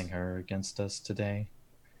was running her against us today,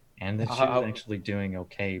 and she was actually doing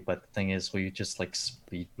okay. But the thing is, we just like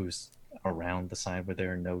speed boost around the side where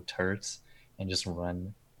there are no turrets and just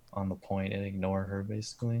run on the point and ignore her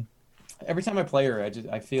basically. Every time I play her,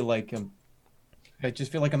 I feel like I'm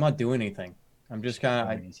not doing anything. I'm just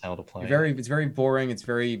kind of how to play. It's very boring. It's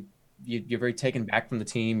very you're very taken back from the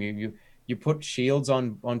team. You put shields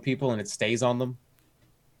on people and it stays on them.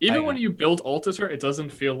 Even when you build Altus, it doesn't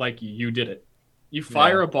feel like you did it. You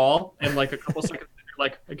fire a ball and like a couple seconds, you're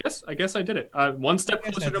like, I guess I did it. One step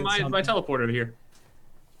closer to my teleporter here.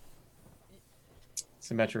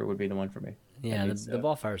 Symmetra would be the one for me. Yeah, the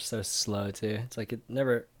ball fire is so slow too. It's like it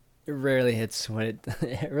rarely hits it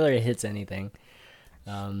rarely hits anything.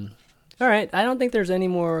 All right, I don't think there's any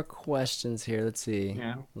more questions here. Let's see.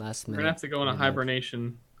 Yeah. Last minute. We're gonna have to go into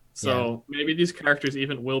hibernation. So maybe these characters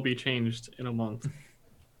even will be changed in a month.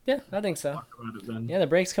 Yeah, I think so. Talk about it then. Yeah, the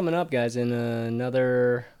break's coming up, guys, in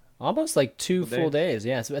another almost like 2 full days.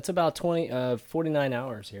 Yeah, so it's about 49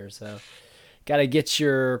 hours here. So got to get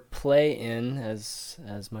your play in as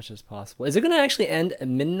much as possible. Is it going to actually end at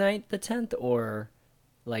midnight the 10th or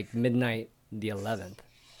like midnight the 11th?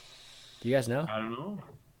 Do you guys know? I don't know.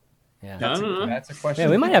 Yeah, that's a question. Yeah,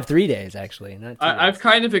 we might have 3 days actually. I've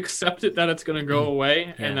kind of accepted that it's going to go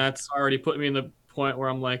away, and that's already put me in the point where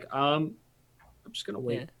I'm like, I'm just going to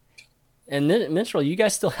wait. Yeah. And then Ministrel, you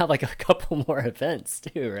guys still have like a couple more events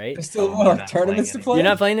too, right? There's still more tournaments to play. You're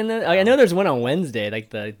not playing in the. I know there's one on Wednesday, like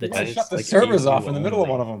the. Shut the servers off in the middle of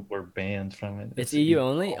one of them. We're banned from it. It's EU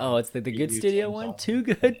only. Oh, it's the Good Studio one. Too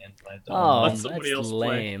good. Oh, that's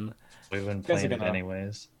lame. We've been guys are playing it gonna-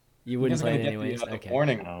 anyways. You You wouldn't guys are play gonna it get anyways. the Okay.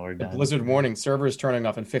 warning, No, we're the done. Blizzard warning. Servers turning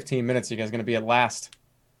off in 15 minutes. You guys are gonna be at last.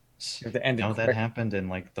 You have to end it No, that quick. happened in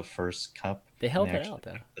like the first cup. They held and it actually out,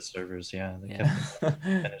 though. kept the servers, yeah, they Yeah. kept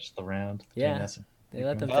finished the round. Yeah, between us and they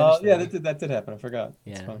let them Enigma. finish. Yeah, that. that did happen. I forgot.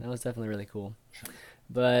 That's Yeah, fun. that was definitely really cool.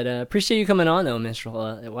 But appreciate you coming on, though, Minstrel.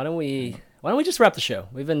 Why don't we just wrap the show?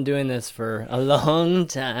 We've been doing this for a long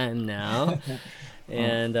time now,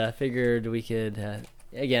 and figured we could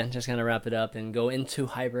again just kind of wrap it up and go into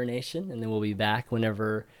hibernation, and then we'll be back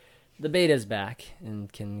whenever the beta's back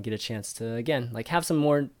and can get a chance to again like have some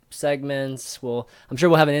more segments. I'm sure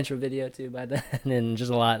we'll have an intro video too by then, and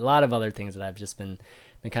just a lot of other things that I've just been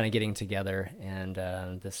kind of getting together, and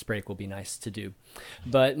this break will be nice to do.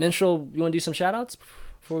 But Minstrel, you want to do some shout outs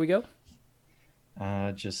before we go?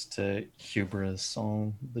 Just to hubris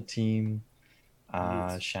all the team.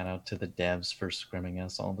 Shout out to the devs for scrimming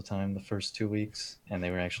us all the time the first 2 weeks, and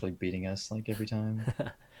they were actually beating us like every time.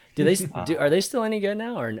 Are they still any good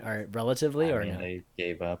now, or relatively, or no? They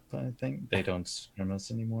gave up. I think they don't scrim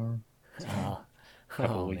us anymore. Oh, A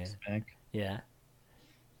couple oh, weeks man. back. Yeah.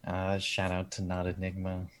 Shout out to Not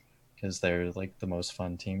Enigma because they're like the most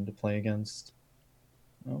fun team to play against.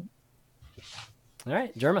 Oh, All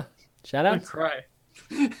right, Jerma, shout I out. cry.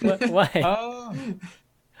 Why? Oh,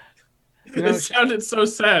 It sounded so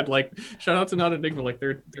sad. Like shout out to Not Enigma. Like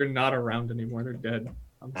they're not around anymore. They're dead.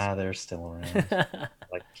 they're still around.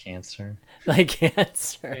 Like cancer. Like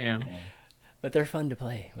cancer, Damn. but they're fun to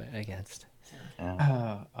play against.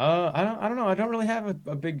 Yeah. I don't know. I don't really have I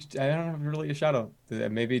don't have really a shout out.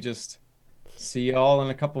 Maybe just see y'all in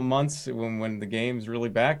a couple months when the game's really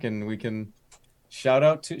back, and we can shout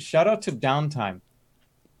out to Downtime.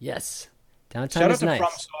 Yes, downtime Shout out is to nice. From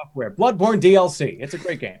Software. Bloodborne DLC. It's a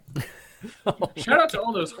great game. Shout out to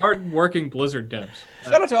all those hard-working Blizzard devs.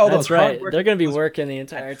 Shout out to all That's those right. hard-working They're going to be Blizzard working the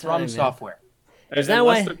entire devs time. From man. Software. Is that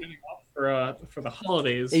Unless why- they're getting off for the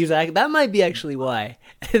holidays? Exactly. That might be actually why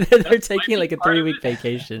they're taking like a part of 3-week it.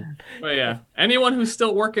 vacation. But yeah, anyone who's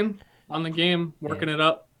still working on the game, working it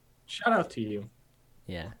up, shout out to you.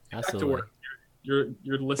 Yeah, Back to absolutely. work.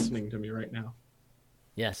 You're listening to me right now.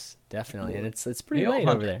 Yes, definitely, and it's pretty Hail late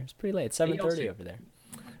Hunter. over there. It's pretty late. It's 7:30 Hail over there.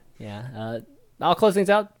 Yeah. I'll close things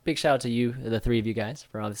out. Big shout out to you, the three of you guys,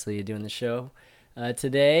 for obviously doing the show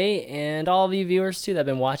today, and all of you viewers too that have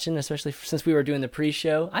been watching, especially since we were doing the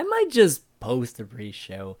pre-show. I might just post the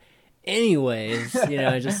pre-show, anyways.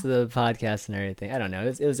 Just the podcast and everything. I don't know.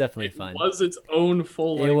 It was definitely fun. It was its own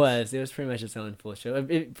full length. It was pretty much its own full show.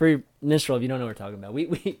 For Ministrel, if you don't know what we're talking about,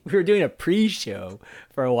 we were doing a pre-show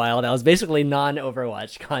for a while that was basically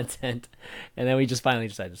non-Overwatch content, and then we just finally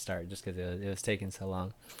decided to start just because it was taking so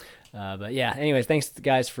long. But yeah, anyways, thanks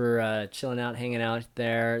guys for chilling out, hanging out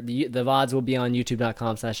there. The VODs will be on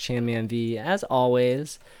youtube.com/ChanManV as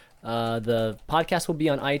always. The podcast will be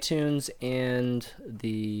on iTunes and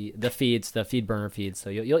the feeds, the feed burner feeds. So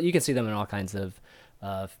you can see them in all kinds of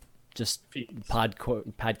just Feeds.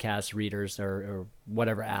 podcast readers or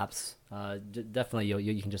whatever apps. Definitely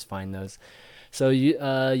you can just find those. So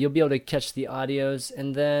you'll be able to catch the audios,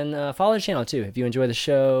 and then follow the channel too if you enjoy the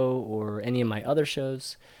show or any of my other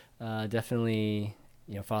shows. Definitely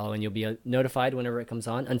follow, and you'll be notified whenever it comes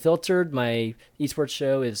on. Unfiltered, my esports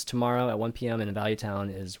show, is tomorrow at 1 p.m. and Value Town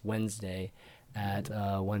is Wednesday at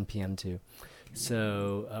 1 p.m. too.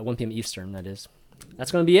 So 1 p.m. Eastern, that is.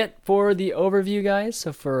 That's going to be it for the overview, guys.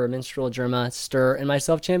 So for Minstrel, Jerma, Ster, and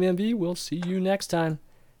myself, ChanManV, we'll see you next time.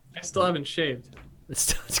 I still haven't shaved.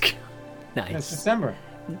 It's It's nice. December.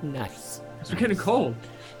 Nice. It's getting cold.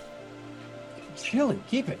 It's chilly.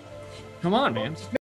 Keep it. Come on, man.